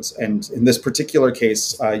kudos, and in this particular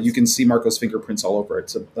case, you can see Marco's fingerprints all over it.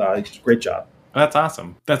 So great job. That's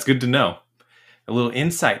awesome. That's good to know. A little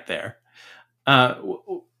insight there.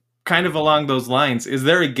 Kind of along those lines, is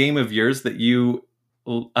there a game of yours that you,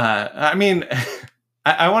 I mean,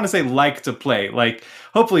 I want to say like to play, like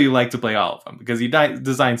hopefully you like to play all of them because you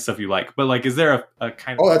design stuff you like, but like, is there a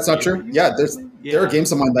kind of... Oh, that's not true. Yeah. There are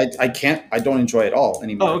games of mine that I don't enjoy at all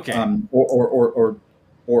anymore. Oh, okay.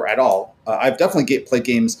 Or at all. I've definitely played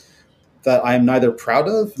games that I am neither proud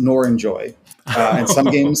of nor enjoy. And some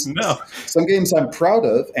games, no. some games I'm proud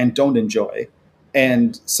of and don't enjoy,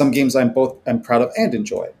 and some games I'm proud of and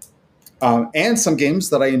enjoy, and some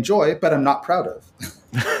games that I enjoy but I'm not proud of.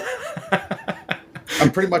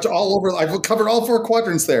 I'm pretty much all over. I've covered all 4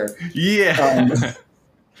 quadrants there. Yeah.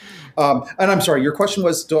 And I'm sorry, your question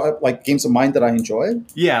was, do I like games of mine that I enjoy?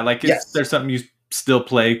 Yeah, like is there something you still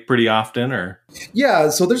play pretty often, or? Yeah,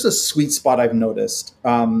 so there's a sweet spot I've noticed.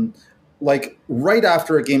 Like right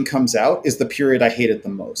after a game comes out is the period I hate it the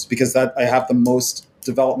most, because that I have the most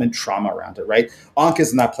development trauma around it, right? Ankh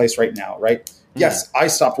is in that place right now, right? Yes, I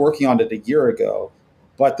stopped working on it a year ago,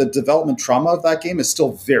 but the development trauma of that game is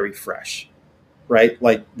still very fresh, right?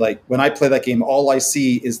 Like when I play that game, all I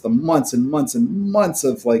see is the months and months and months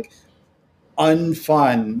of like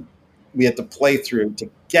unfun we had to play through to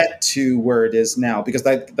get to where it is now, because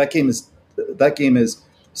that game is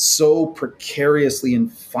so precariously and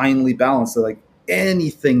finely balanced that like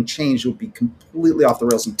anything changed would be completely off the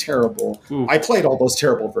rails and terrible. Ooh. I played all those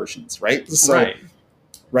terrible versions, right? So,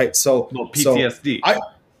 right. So, PTSD. So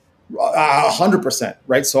 100%,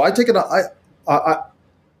 right? So I take it.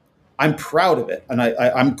 I'm proud of it, and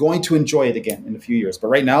I'm going to enjoy it again in a few years. But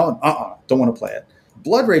right now, don't want to play it.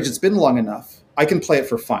 Blood Rage, it's been long enough. I can play it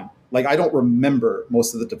for fun. Like, I don't remember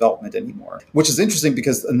most of the development anymore, which is interesting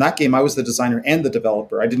because in that game, I was the designer and the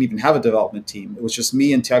developer. I didn't even have a development team. It was just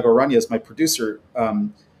me and Tiago Arana as my producer.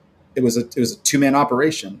 It was a 2-man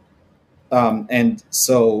operation. And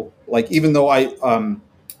so, like, even though I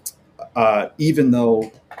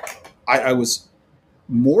was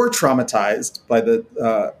more traumatized by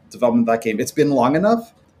the development of that game, it's been long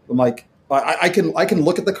enough. I'm like, I can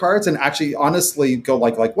look at the cards and actually honestly go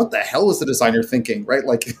like what the hell was the designer thinking, right?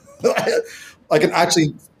 Like I can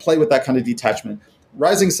actually play with that kind of detachment.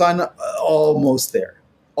 Rising Sun, almost there.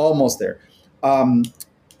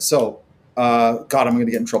 So God, I'm going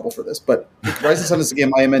to get in trouble for this, but Rising Sun is a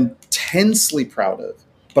game I am intensely proud of,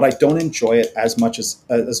 but I don't enjoy it as much as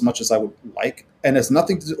I would like, and it's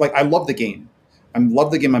nothing to do. Like, I love the game. I'm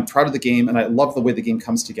proud of the game, and I love the way the game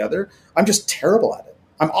comes together. I'm just terrible at it.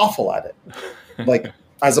 I'm awful at it. Like,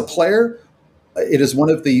 as a player, it is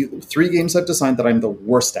one of the 3 games I've designed that I'm the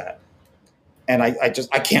worst at. And I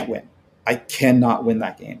can't win. I cannot win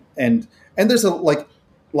that game. And there's a, like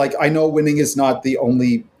I know winning is not the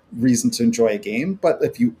only reason to enjoy a game, but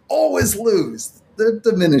if you always lose, that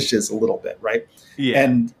diminishes a little bit, right? Yeah.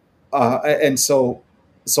 And so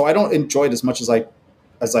I don't enjoy it as much as I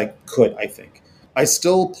could, I think. I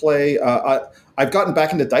still play. I've gotten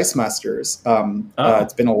back into Dice Masters.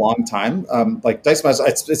 It's been a long time. Like Dice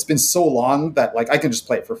Masters, it's been so long that like I can just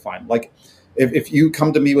play it for fun. Like if you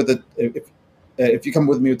come to me with if you come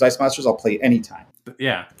with me with Dice Masters, I'll play anytime.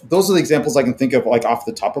 Yeah, those are the examples I can think of like off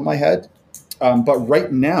the top of my head. But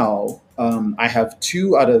right now, I have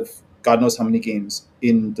 2 out of God knows how many games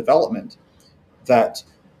in development that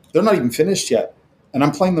they're not even finished yet, and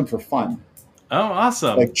I'm playing them for fun. Oh,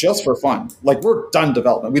 awesome. Like, just for fun. Like, we're done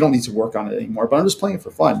development. We don't need to work on it anymore, but I'm just playing it for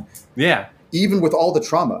fun. Yeah. Even with all the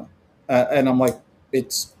trauma. And I'm like,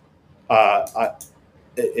 it's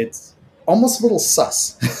almost a little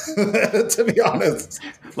sus, to be honest.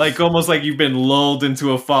 Like, almost like you've been lulled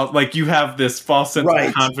into a false, like you have this false sense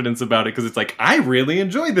of confidence about it, because it's like, I really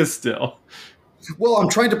enjoy this still. Well, I'm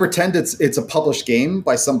trying to pretend it's a published game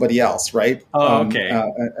by somebody else, right? Oh, okay.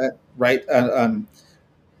 Right.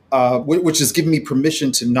 Which is giving me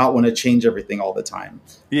permission to not want to change everything all the time.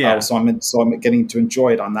 Yeah. So I'm getting to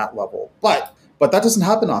enjoy it on that level. But that doesn't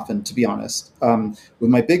happen often, to be honest. With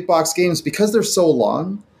my big box games, because they're so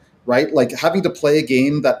long, right? Like, having to play a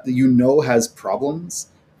game that you know has problems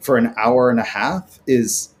for an hour and a half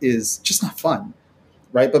is just not fun,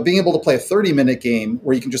 right? But being able to play a 30-minute game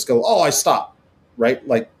where you can just go, oh, I stop, right?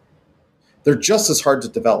 Like, they're just as hard to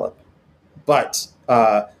develop, but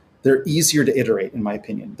they're easier to iterate, in my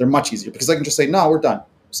opinion. They're much easier because I can just say, no, we're done.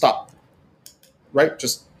 Stop. Right?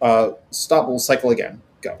 Just stop. We'll cycle again.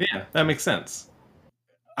 Go. Yeah, that makes sense.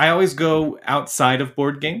 I always go outside of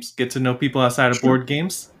board games, get to know people outside of board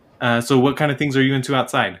games. So what kind of things are you into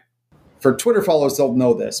outside? For Twitter followers, they'll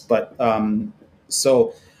know this. But I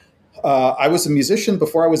was a musician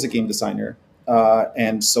before I was a game designer.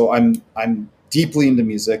 And so I'm deeply into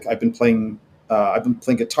music. I've been playing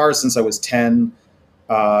guitar since I was 10.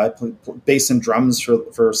 I play bass and drums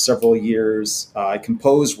for several years. I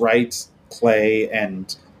compose, write, play,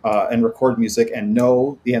 and record music. And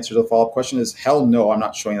no, the answer to the follow-up question is hell no, I'm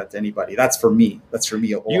not showing that to anybody. That's for me. That's for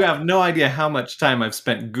me alone. You have no idea how much time I've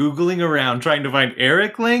spent Googling around trying to find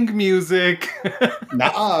Eric Lang music.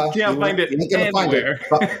 Nuh-uh. Can't find it anywhere.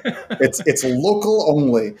 Find it. It's local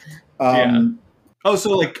only. Yeah. Oh,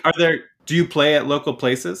 so like, are there Do you play at local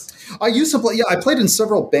places? I used to play. Yeah, I played in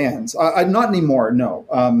several bands. I not anymore. No,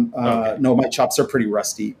 Okay. no, my chops are pretty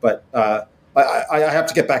rusty, but I have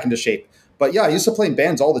to get back into shape. But yeah, I used to play in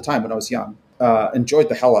bands all the time when I was young. Enjoyed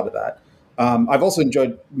the hell out of that. I've also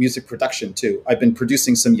enjoyed music production too. I've been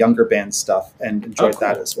producing some younger band stuff and enjoyed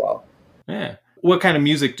that as well. Yeah. What kind of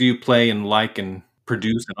music do you play and like and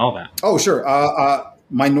produce and all that? Oh, sure.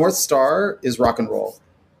 My North Star is rock and roll.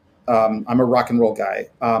 I'm a rock and roll guy.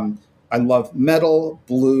 I love metal,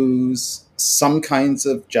 blues, some kinds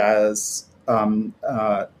of jazz, some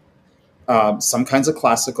kinds of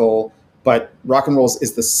classical, but rock and roll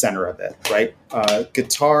is the center of it, right?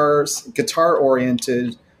 Guitar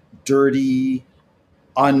oriented, dirty,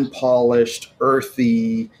 unpolished,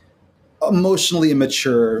 earthy, emotionally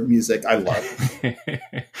immature music. I love.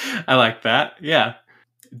 I like that. Yeah.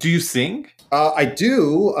 Do you sing? I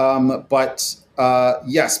do, but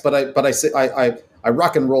yes, but I say I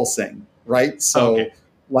rock and roll sing, right? So Okay.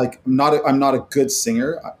 like I'm not a good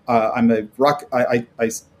singer. I'm a rock I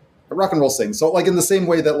rock and roll sing. So like in the same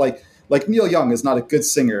way that like Neil Young is not a good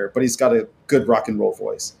singer, but he's got a good rock and roll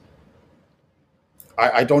voice.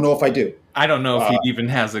 I don't know if I do. I don't know if he even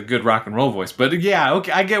has a good rock and roll voice, but yeah,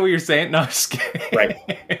 okay, I get what you're saying. No, I'm just kidding. Right,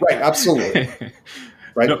 absolutely.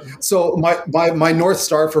 Right. No. So my North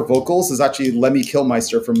Star for vocals is actually Lemmy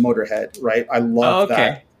Kilmister from Motorhead. Right. I love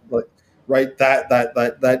that. Like, right.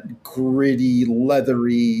 That gritty,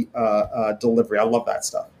 leathery delivery. I love that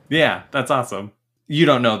stuff. Yeah, that's awesome. You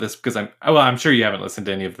don't know this because I'm sure you haven't listened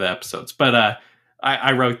to any of the episodes, but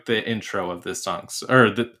I wrote the intro of this song,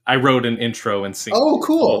 I wrote an intro and sing. Oh,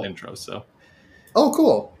 cool. Intro. So. Oh,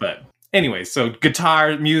 cool. But anyway, so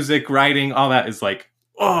guitar, music, writing, all that is like,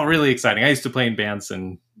 oh, really exciting. I used to play in bands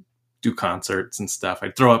and do concerts and stuff.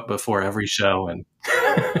 I'd throw up before every show. And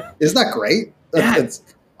isn't that great? Yeah.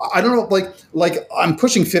 I don't know, like I'm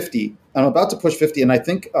pushing 50. I'm about to push 50. And I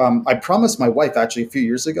think I promised my wife actually a few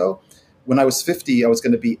years ago, when I was 50, I was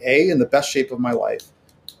going to be A, in the best shape of my life.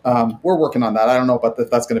 We're working on that. I don't know about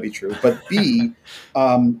that's going to be true. But B,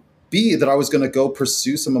 that I was going to go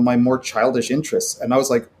pursue some of my more childish interests. And I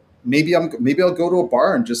was like, maybe I'll go to a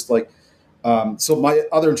bar and just like, so my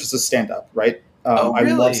other interest is stand up, right? Really? I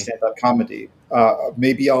love stand up comedy.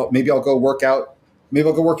 Maybe I'll go work out. Maybe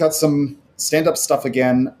I'll go work out some stand up stuff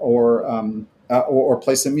again, or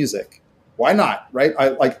play some music. Why not? Right?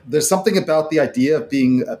 There's something about the idea of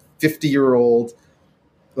being a 50-year-old,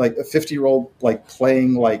 like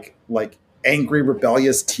playing like angry,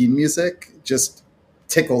 rebellious teen music just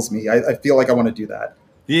tickles me. I feel like I want to do that.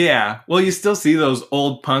 Yeah. Well, you still see those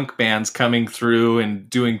old punk bands coming through and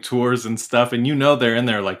doing tours and stuff, and they're in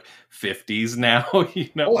their like 50s now.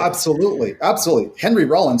 Oh, absolutely. Henry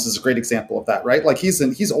Rollins is a great example of that, right? Like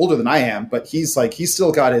he's older than I am, but he's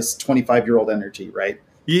still got his 25-year-old energy, right?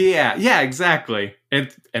 Yeah, exactly.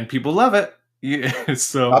 And people love it. Yeah,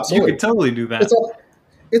 so absolutely. You could totally do that.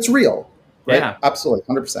 It's real, right? Yeah, absolutely,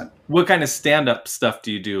 100%. What kind of stand-up stuff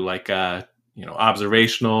do you do? Like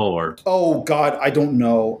observational or? Oh God, I don't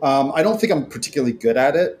know. I don't think I'm particularly good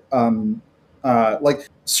at it. Like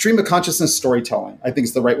stream of consciousness storytelling, I think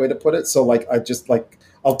is the right way to put it. So like,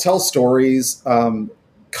 I'll tell stories,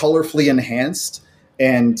 colorfully enhanced,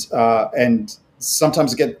 and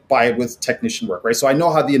sometimes get by with technician work, right? So I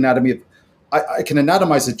know how the anatomy of, I can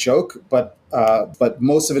anatomize a joke, but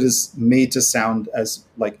most of it is made to sound as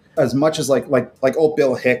much as like old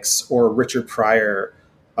Bill Hicks or Richard Pryor.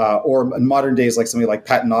 Or in modern days, like somebody like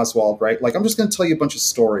Patton Oswalt, right? Like I'm just going to tell you a bunch of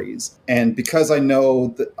stories, and because I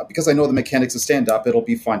know the mechanics of stand up, it'll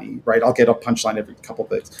be funny, right? I'll get a punchline every couple of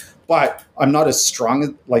things, but I'm not as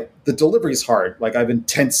strong. Like the delivery is hard. Like I have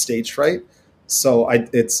intense stage fright, so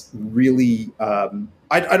it's really I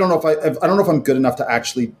don't know if I'm good enough to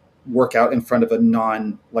actually work out in front of a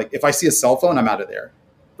if I see a cell phone, I'm out of there,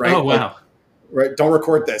 right? Oh wow, right? Don't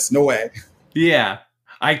record this. No way. Yeah.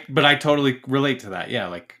 But I totally relate to that. Yeah,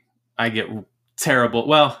 like I get terrible.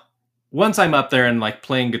 Well, once I'm up there and like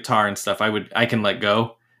playing guitar and stuff, I can let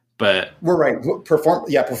go. But we're right.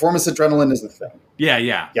 Performance adrenaline is the thing.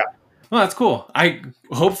 Yeah. Well, that's cool.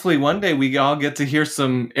 Hopefully one day we all get to hear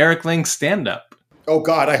some Eric Lang stand up. Oh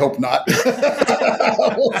God, I hope not.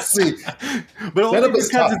 We'll see. But only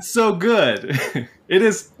because it's so good. It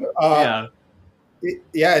is. Yeah.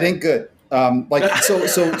 It ain't good.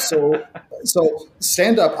 So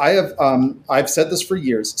stand up, I've said this for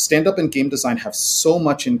years, stand up and game design have so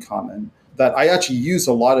much in common that I actually use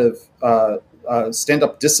a lot of stand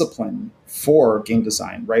up discipline for game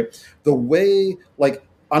design, right? The way, like,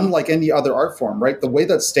 unlike any other art form, right? The way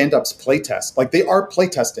that stand ups play test, like they are play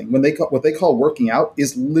testing. What they call working out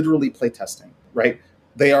is literally play testing, right?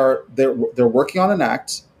 They're working on an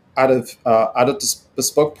act.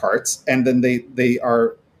 bespoke parts, and then they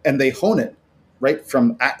hone it right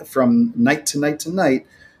from night to night to night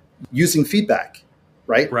using feedback,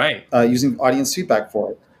 right? Right. Using audience feedback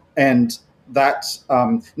for it, and that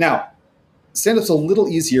now stand-up's a little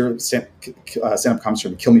easier. Stand-up comes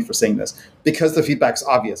from kill me for saying this because the feedback's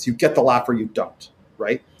obvious. You get the laugh or you don't,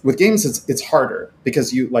 right? With games, it's harder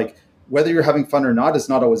because you like whether you're having fun or not is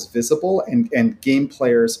not always visible, and game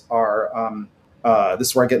players are. This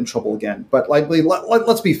is where I get in trouble again. But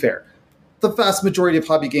let's be fair. The vast majority of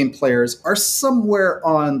hobby game players are somewhere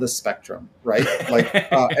on the spectrum, right? Like,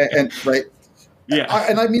 and right. Yeah.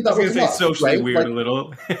 And I mean that with love, socially right? weird like, a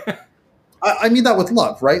little. I mean that with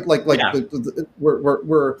love, right? Like Yeah.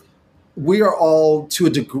 we are all to a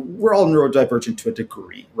degree. We're all neurodivergent to a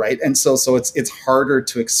degree, right? And so it's harder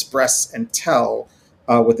to express and tell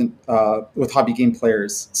with hobby game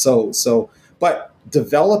players. But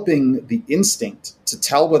developing the instinct to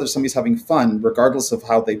tell whether somebody's having fun, regardless of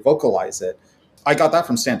how they vocalize it, I got that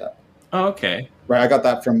from stand up. Oh, okay. Right, I got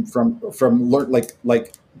that from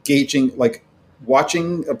like gauging, like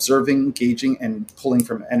watching, observing, gauging, and pulling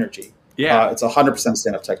from energy. Yeah. It's 100%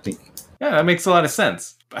 stand up technique. Yeah, that makes a lot of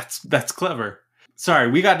sense. That's clever.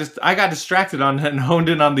 Sorry, I got distracted on and honed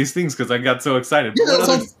in on these things because I got so excited. Yeah,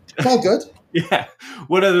 it's all good. Yeah.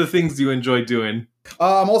 What other things do you enjoy doing?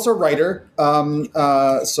 I'm also a writer.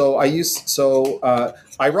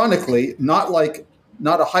 Ironically, not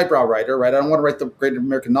a highbrow writer, right? I don't want to write the great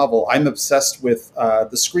American novel. I'm obsessed with the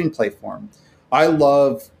screenplay form. I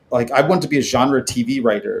want to be a genre TV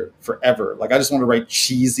writer forever. Like, I just want to write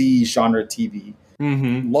cheesy genre TV.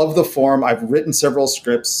 Mm-hmm. Love the form. I've written several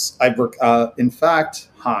scripts. In fact,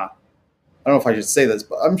 I don't know if I should say this,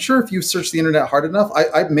 but I'm sure if you search the internet hard enough,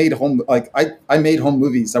 I made home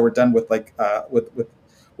movies that were done with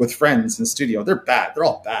with friends in the studio. They're bad. They're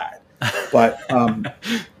all bad, but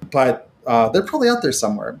they're probably out there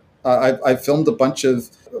somewhere. I've filmed a bunch of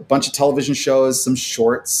television shows, some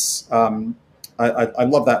shorts. I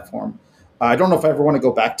love that form. I don't know if I ever want to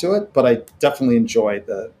go back to it, but I definitely enjoy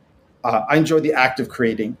the act of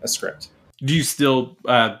creating a script. Do you still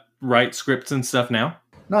write scripts and stuff now?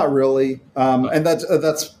 Not really, and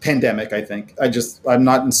that's pandemic. I think I'm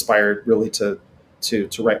not inspired really to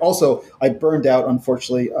write. Also, I burned out,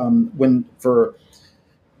 unfortunately, when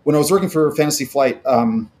I was working for Fantasy Flight.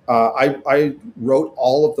 I wrote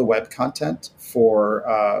all of the web content for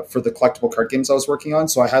the collectible card games I was working on.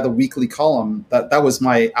 So I had a weekly column that was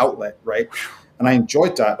my outlet, right? And I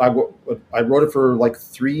enjoyed that. I wrote it for like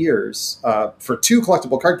 3 years for 2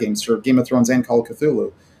 collectible card games for Game of Thrones and Call of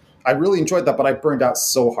Cthulhu. I really enjoyed that, but I burned out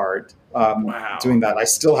so hard doing that. I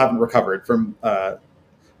still haven't recovered from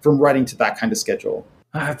writing to that kind of schedule.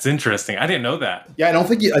 That's interesting. I didn't know that. Yeah, I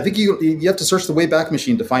think you have to search the Wayback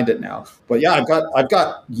Machine to find it now. But yeah, I've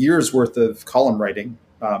got years worth of column writing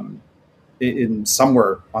in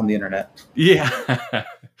somewhere on the internet. Yeah,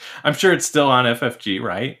 I'm sure it's still on FFG,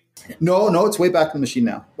 right? No, it's Wayback in the Machine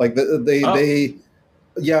now. Like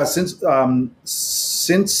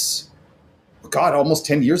since God, almost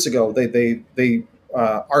 10 years ago, they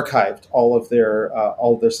archived all of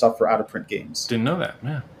their stuff for out of print games. Didn't know that.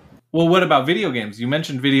 Yeah. Well, what about video games? You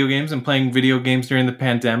mentioned video games and playing video games during the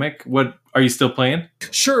pandemic. What are you still playing?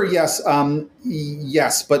 Sure. Yes.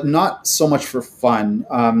 Yes, but not so much for fun.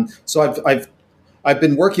 So I've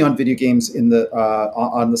been working on video games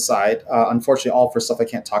on the side. Unfortunately, all for stuff I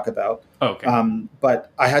can't talk about. Okay. But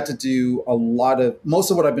I had to do most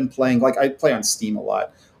of what I've been playing. Like, I play on Steam a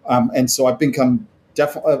lot, and so I've become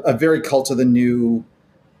a very cult of the new.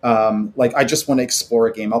 I just want to explore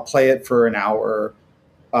a game. I'll play it for an hour.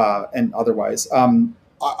 And otherwise,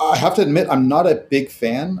 I have to admit, I'm not a big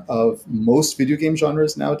fan of most video game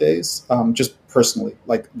genres nowadays. Just personally,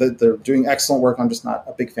 like they're doing excellent work. I'm just not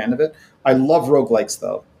a big fan of it. I love roguelikes,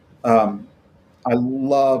 though. I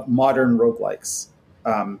love modern roguelikes.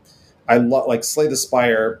 I love, like, Slay the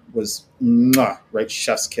Spire was right,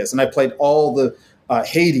 chef's kiss. And I played all the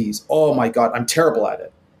Hades. Oh my God, I'm terrible at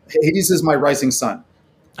it. Hades is my rising sun.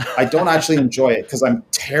 I don't actually enjoy it because I'm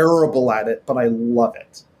terrible at it, but I love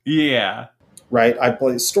it. Yeah. Right. I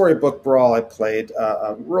played Storybook Brawl. I played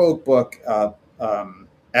a Rogue Book,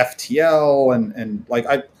 FTL, and like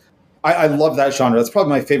I love that genre. That's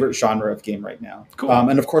probably my favorite genre of game right now. Cool.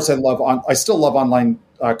 And of course, I still love online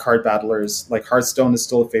card battlers. Like, Hearthstone is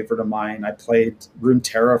still a favorite of mine. I played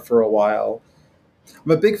Runeterra for a while.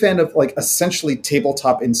 I'm a big fan of, like, essentially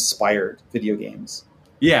tabletop inspired video games.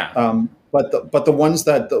 Yeah. But the ones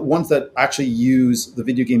that actually use the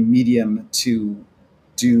video game medium to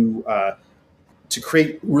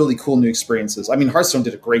create really cool new experiences. I mean, Hearthstone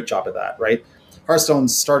did a great job of that, right? Hearthstone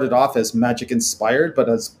started off as Magic inspired, but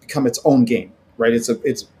has become its own game, right? It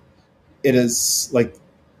is like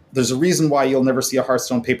there's a reason why you'll never see a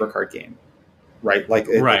Hearthstone paper card game, right? Like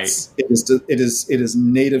Right. it is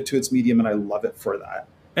native to its medium, and I love it for that.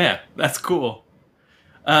 Yeah, that's cool.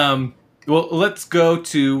 Well, let's go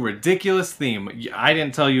to ridiculous theme. I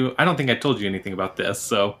didn't tell you. I don't think I told you anything about this,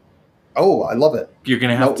 so Oh, I love it. you're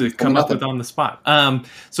gonna have No, to come up nothing. with on the spot.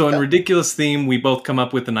 So in Okay. ridiculous theme, we both come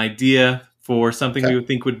up with an idea for something Okay. we would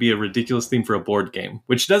think would be a ridiculous theme for a board game,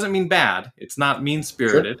 which doesn't mean bad. It's not mean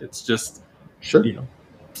spirited. It's just Sure.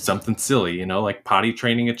 something silly. Like potty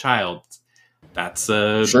training a child. That's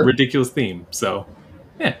a Sure. ridiculous theme. So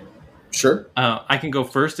Sure. I can go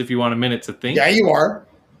first if you want a minute to think. Yeah, you are.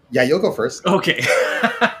 Yeah, you'll go first. Okay.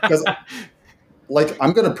 Because like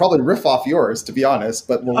I'm going to probably riff off yours, to be honest,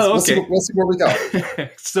 but we'll see where we go.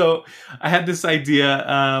 So I had this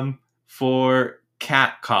idea for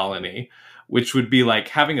cat colony, which would be like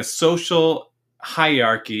having a social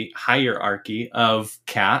hierarchy of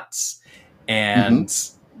cats, and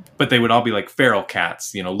but they would all be like feral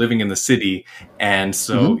cats, living in the city. And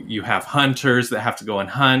so you have hunters that have to go and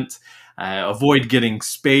hunt, avoid getting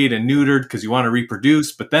spayed and neutered because you want to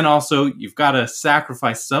reproduce. But then also you've got to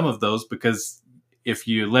sacrifice some of those because if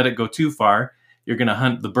you let it go too far, you're going to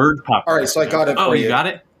hunt the bird population. All right, so I got it. Oh, for you got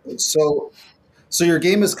it? So your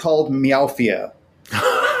game is called Meowfia,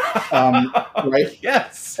 right?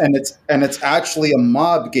 Yes. And it's actually a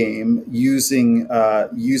mob game using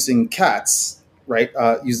cats. Right,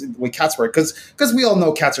 using the way cats work, because we all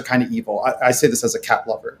know cats are kind of evil. I say this as a cat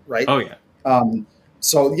lover, right? Oh yeah.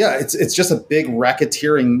 So yeah, it's just a big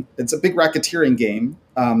racketeering. It's a big racketeering game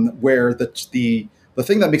where the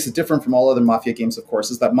thing that makes it different from all other Mafia games, of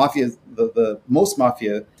course, is that the most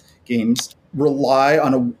Mafia games rely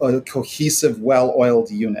on a cohesive,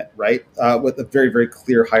 well-oiled unit, right, with a very, very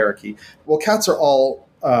clear hierarchy. Well, cats are all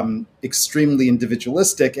extremely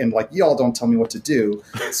individualistic and like, y'all don't tell me what to do.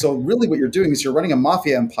 So really what you're doing is you're running a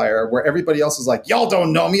mafia empire where everybody else is like, y'all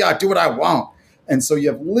don't know me, I do what I want. And so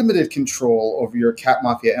you have limited control over your cat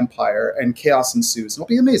mafia empire, and chaos ensues. It'll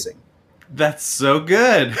be amazing. That's so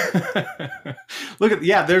good. Look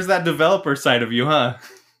at, there's that developer side of you, huh?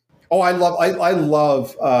 Oh, I love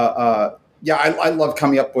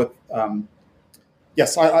coming up with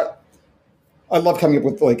I love coming up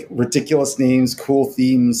with like ridiculous names, cool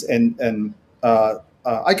themes, and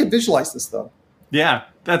I could visualize this though. Yeah,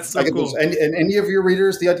 that's so cool. And any of your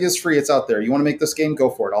readers, the idea is free. It's out there. You want to make this game? Go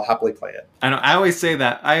for it. I'll happily play it. I know. I always say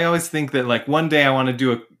that. I always think that like one day I want to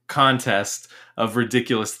do a contest of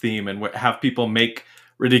ridiculous theme and have people make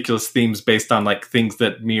ridiculous themes based on like things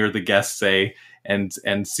that me or the guests say, and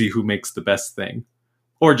see who makes the best thing,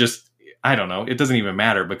 or just. I don't know. It doesn't even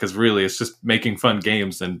matter because really it's just making fun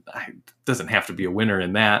games, and it doesn't have to be a winner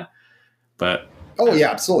in that. But oh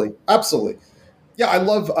yeah, absolutely. Yeah, I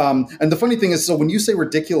love. And the funny thing is, so when you say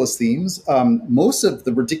ridiculous themes, most of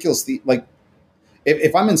the ridiculous like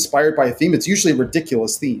if I'm inspired by a theme, it's usually a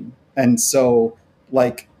ridiculous theme. And so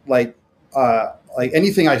like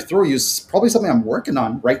anything I throw you is probably something I'm working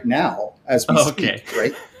on right now as we speak.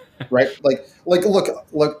 Right. Like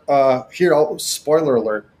look. Here, spoiler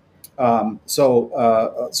alert.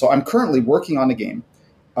 So I'm currently working on a game.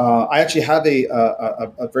 I actually have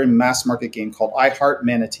a very mass market game called I Heart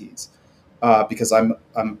Manatees because I'm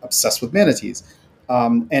obsessed with manatees,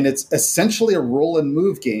 and it's essentially a roll and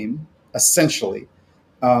move game,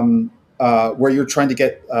 where you're trying to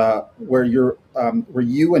get where you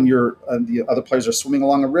and the other players are swimming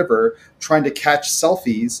along a river trying to catch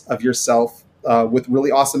selfies of yourself with really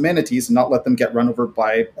awesome manatees and not let them get run over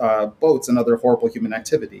by boats and other horrible human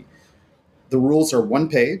activity. The rules are one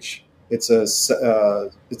page. It's a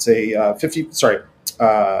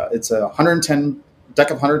 110 deck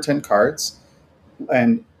of 110 cards,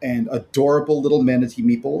 and adorable little manatee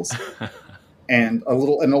meeples, and a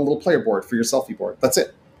little player board for your selfie board. That's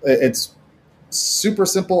it. It's super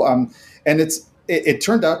simple. And it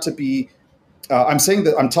turned out to be. I'm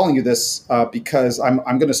telling you this because I'm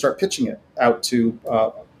going to start pitching it out to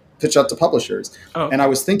publishers. Oh. And I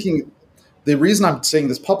was thinking. The reason I'm saying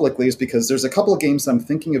this publicly is because there's a couple of games I'm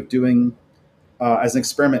thinking of doing as an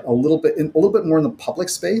experiment a little bit more in the public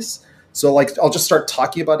space. So like I'll just start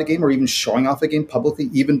talking about a game or even showing off a game publicly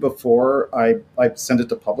even before I send it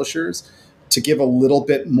to publishers to give a little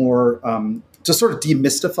bit more to sort of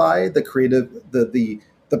demystify the creative the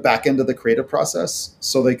back end of the creative process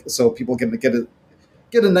so people can get a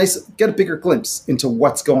bigger glimpse into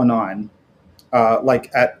what's going on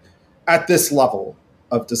like at this level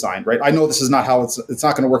of design, right? I know this is not how it's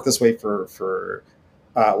not going to work this way for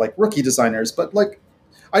like rookie designers, but like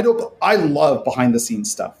I know, but I love behind the scenes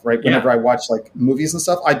stuff, right? Whenever I watch like movies and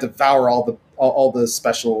stuff, I devour all the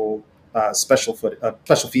special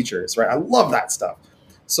features, right? I love that stuff.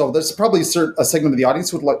 So there's probably a segment of the audience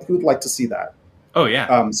who would like to see that. Oh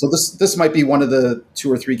yeah. So this might be one of the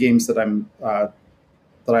 2 or 3 games that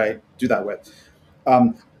that I do that with.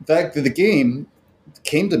 The game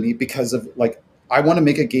came to me because of like I want to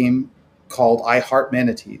make a game called I Heart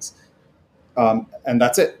Manatees, and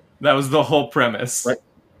that's it. That was the whole premise, right?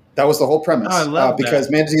 That was the whole premise. Oh, I love because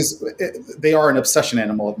that. manatees, they are an obsession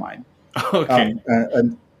animal of mine. Okay.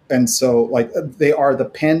 And so like they are the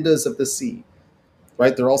pandas of the sea,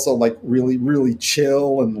 right? They're also like really, really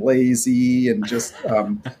chill and lazy and just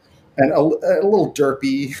and a little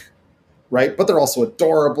derpy, right? But they're also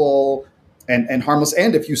adorable and harmless.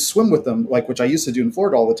 And if you swim with them, like which I used to do in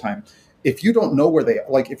Florida all the time, if you don't know where they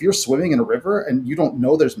like, if you're swimming in a river and you don't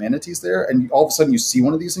know there's manatees there, and all of a sudden you see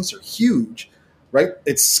one of these things, they're huge, right?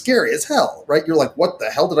 It's scary as hell, right? You're like, what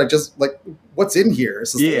the hell did I just like? What's in here?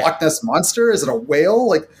 Is this the Loch Ness monster? Is it a whale?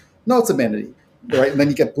 Like, no, it's a manatee, right? And then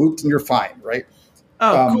you get booped and you're fine, right?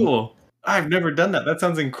 Oh, cool! I've never done that. That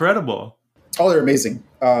sounds incredible. Oh, they're amazing.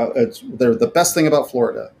 They're the best thing about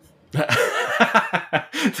Florida.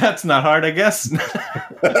 That's not hard, I guess.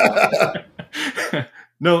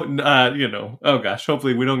 No, oh gosh,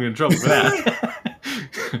 hopefully we don't get in trouble for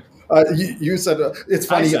that. You said it's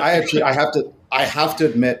funny. I have to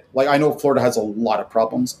admit, like I know Florida has a lot of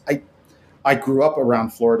problems. I grew up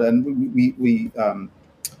around Florida, and we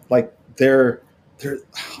like they're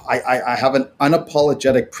I have an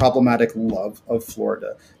unapologetic problematic love of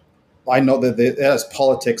Florida. I know that it has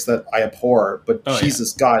politics that I abhor, but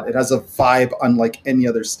Jesus God, it has a vibe unlike any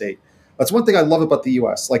other state. That's one thing I love about the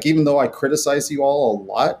U.S. Like, even though I criticize you all a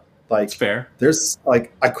lot, like, it's fair. There's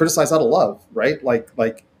like I criticize out of love, right? Like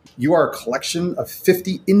you are a collection of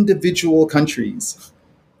 50 individual countries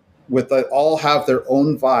with all have their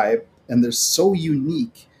own vibe, and they're so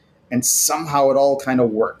unique, and somehow it all kind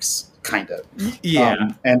of works, kind of. Yeah.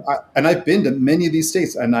 And I've been to many of these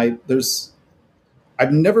states, and I've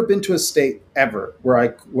never been to a state ever where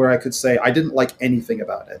I could say I didn't like anything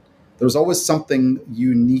about it. There's always something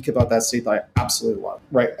unique about that state that I absolutely love,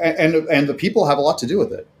 right? And the people have a lot to do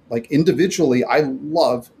with it. Like individually, I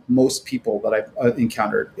love most people that I've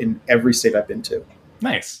encountered in every state I've been to.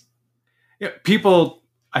 Nice. Yeah, people,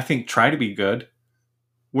 I think, try to be good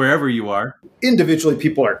wherever you are. Individually,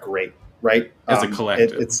 people are great, right? As a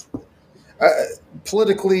collective. It's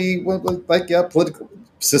politically, political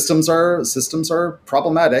systems are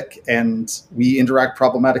problematic, and we interact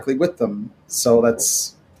problematically with them. So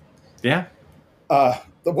that's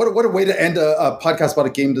what a way to end a podcast about a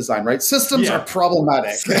game design, right? Systems are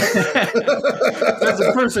problematic. As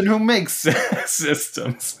a person who makes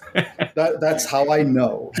systems, that's how I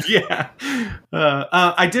know. Yeah,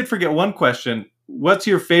 I did forget one question. What's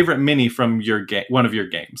your favorite mini from your game? One of your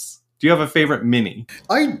games? Do you have a favorite mini?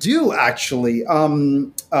 I do actually. My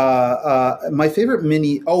favorite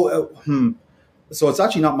mini. So it's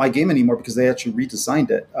actually not my game anymore because they actually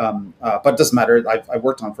redesigned it. But it doesn't matter. I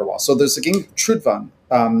worked on it for a while. So there's a game Trudvang,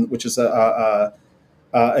 which is a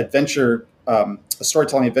adventure, a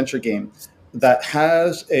storytelling adventure game that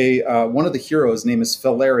has one of the heroes' name is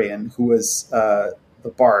Felarian, who is the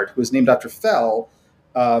bard, who is named after Fel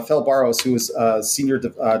Barros, who was a senior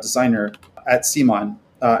designer at CMON.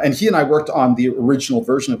 And he and I worked on the original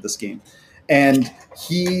version of this game. And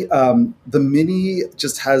the mini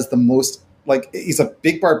just has the most, like, he's a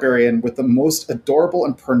big barbarian with the most adorable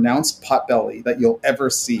and pronounced pot belly that you'll ever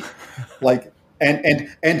see. Like,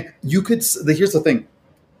 and you could, here's the thing,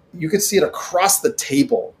 you could see it across the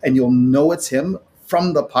table and you'll know it's him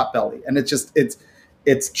from the pot belly. And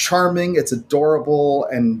it's charming, it's adorable.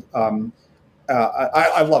 And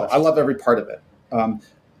I love it. I love every part of it.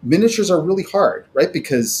 Miniatures are really hard, right?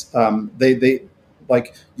 Because they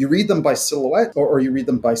like you read them by silhouette or you read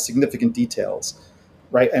them by significant details,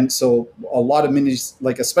 right? And so a lot of minis,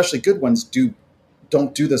 like especially good ones,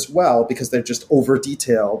 don't do this well because they're just over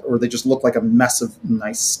detailed or they just look like a mess of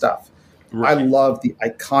nice stuff. Right. I love the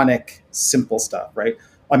iconic, simple stuff, right?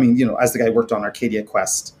 I mean, as the guy who worked on Arcadia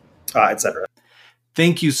Quest, etc.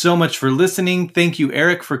 Thank you so much for listening. Thank you,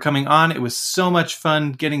 Eric, for coming on. It was so much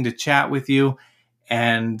fun getting to chat with you.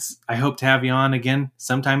 And I hope to have you on again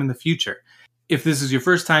sometime in the future. If this is your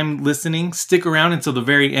first time listening, stick around until the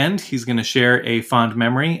very end. He's going to share a fond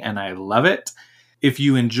memory, and I love it. If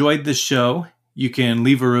you enjoyed the show, you can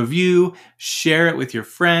leave a review, share it with your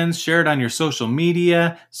friends, share it on your social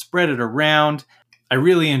media, spread it around. I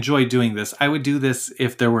really enjoy doing this. I would do this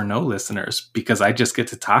if there were no listeners because I just get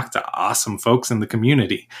to talk to awesome folks in the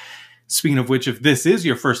community. Speaking of which, if this is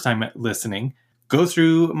your first time listening, go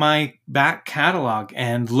through my back catalog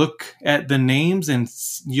and look at the names, and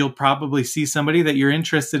you'll probably see somebody that you're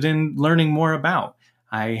interested in learning more about.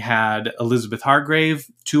 I had Elizabeth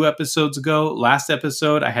Hargrave 2 episodes ago. Last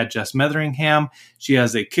episode, I had Jess Metheringham. She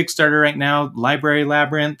has a Kickstarter right now, Library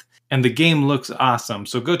Labyrinth, and the game looks awesome.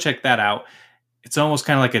 So go check that out. It's almost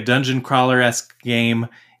kind of like a dungeon crawler-esque game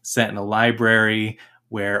set in a library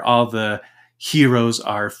where all the heroes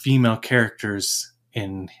are female characters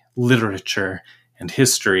in literature and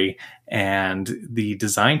history, and the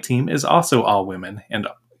design team is also all women. And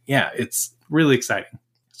yeah, it's really exciting.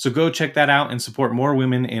 So go check that out and support more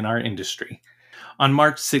women in our industry. On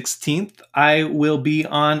March 16th, I will be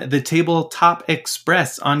on the Tabletop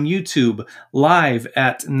Express on YouTube live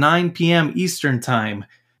at 9 p.m. Eastern Time.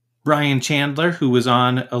 Brian Chandler, who was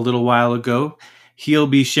on a little while ago, he'll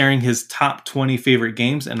be sharing his top 20 favorite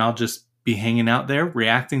games, and I'll just be hanging out there,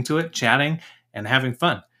 reacting to it, chatting, and having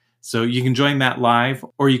fun. So you can join that live,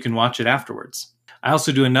 or you can watch it afterwards. I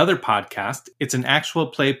also do another podcast. It's an actual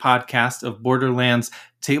play podcast of Borderlands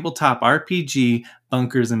tabletop RPG,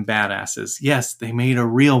 Bunkers and Badasses. Yes, they made a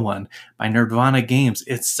real one by Nerdvana Games.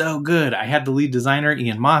 It's so good. I had the lead designer,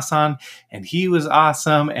 Ian Moss, on, and he was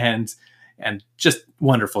awesome and just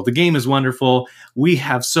wonderful. The game is wonderful. We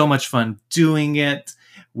have so much fun doing it.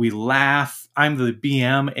 We laugh. I'm the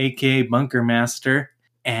BM, aka Bunker Master,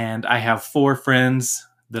 and I have 4 friends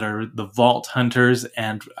that are the Vault Hunters,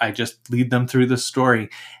 and I just lead them through the story.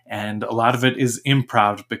 And a lot of it is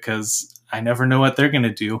improv because I never know what they're going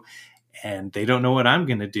to do, and they don't know what I'm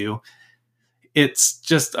going to do. It's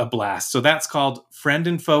just a blast. So that's called Friend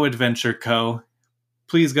and Foe Adventure Co.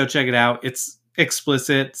 Please go check it out. It's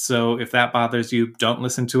explicit, so if that bothers you, don't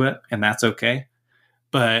listen to it, and that's okay.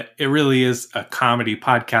 But it really is a comedy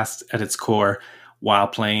podcast at its core while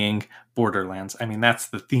playing Borderlands. I mean, that's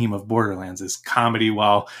the theme of Borderlands, is comedy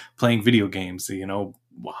while playing video games, while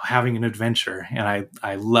having an adventure. And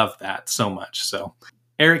I love that so much. So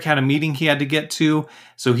Eric had a meeting he had to get to,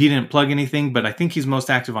 so he didn't plug anything, but I think he's most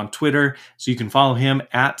active on Twitter. So you can follow him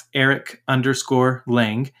at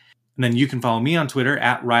Eric_Lang. And then you can follow me on Twitter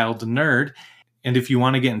at RiledNerd. And if you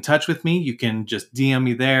want to get in touch with me, you can just DM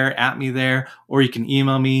me there, at me there, or you can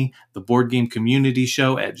email me,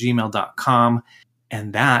 theboardgamecommunityshow@gmail.com.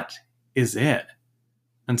 And that is it.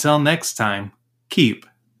 Until next time, keep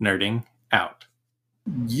nerding out.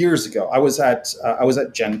 Years ago, I was at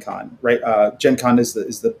Gen Con, right? Gen Con is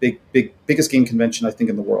the biggest game convention, I think,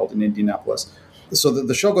 in the world, in Indianapolis. So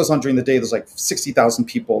the show goes on during the day. There's like 60,000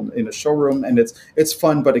 people in a showroom, and it's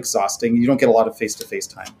fun but exhausting. You don't get a lot of face-to-face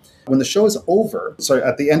time. When the show is over, so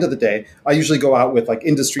at the end of the day, I usually go out with like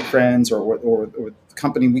industry friends or the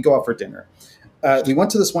company. We go out for dinner. We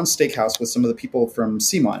went to this one steakhouse with some of the people from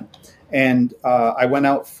CMON, and I went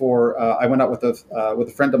out with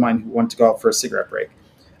a friend of mine who wanted to go out for a cigarette break.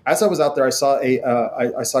 As I was out there, I saw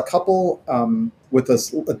a couple with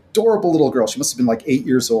this adorable little girl. She must have been like 8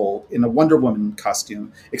 years old in a Wonder Woman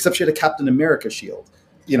costume, except she had a Captain America shield.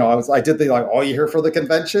 I did the like, oh, you here for the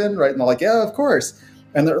convention, right? And they're like, yeah, of course.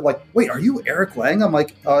 And they're like, wait, are you Eric Lang? I'm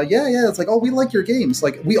like, yeah. It's like, oh, we like your games.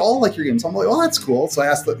 Like, we all like your games. I'm like, oh, that's cool. So I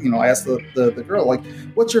asked the girl, like,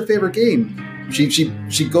 what's your favorite game?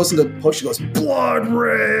 She goes into post. She goes, Blood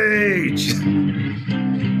Rage.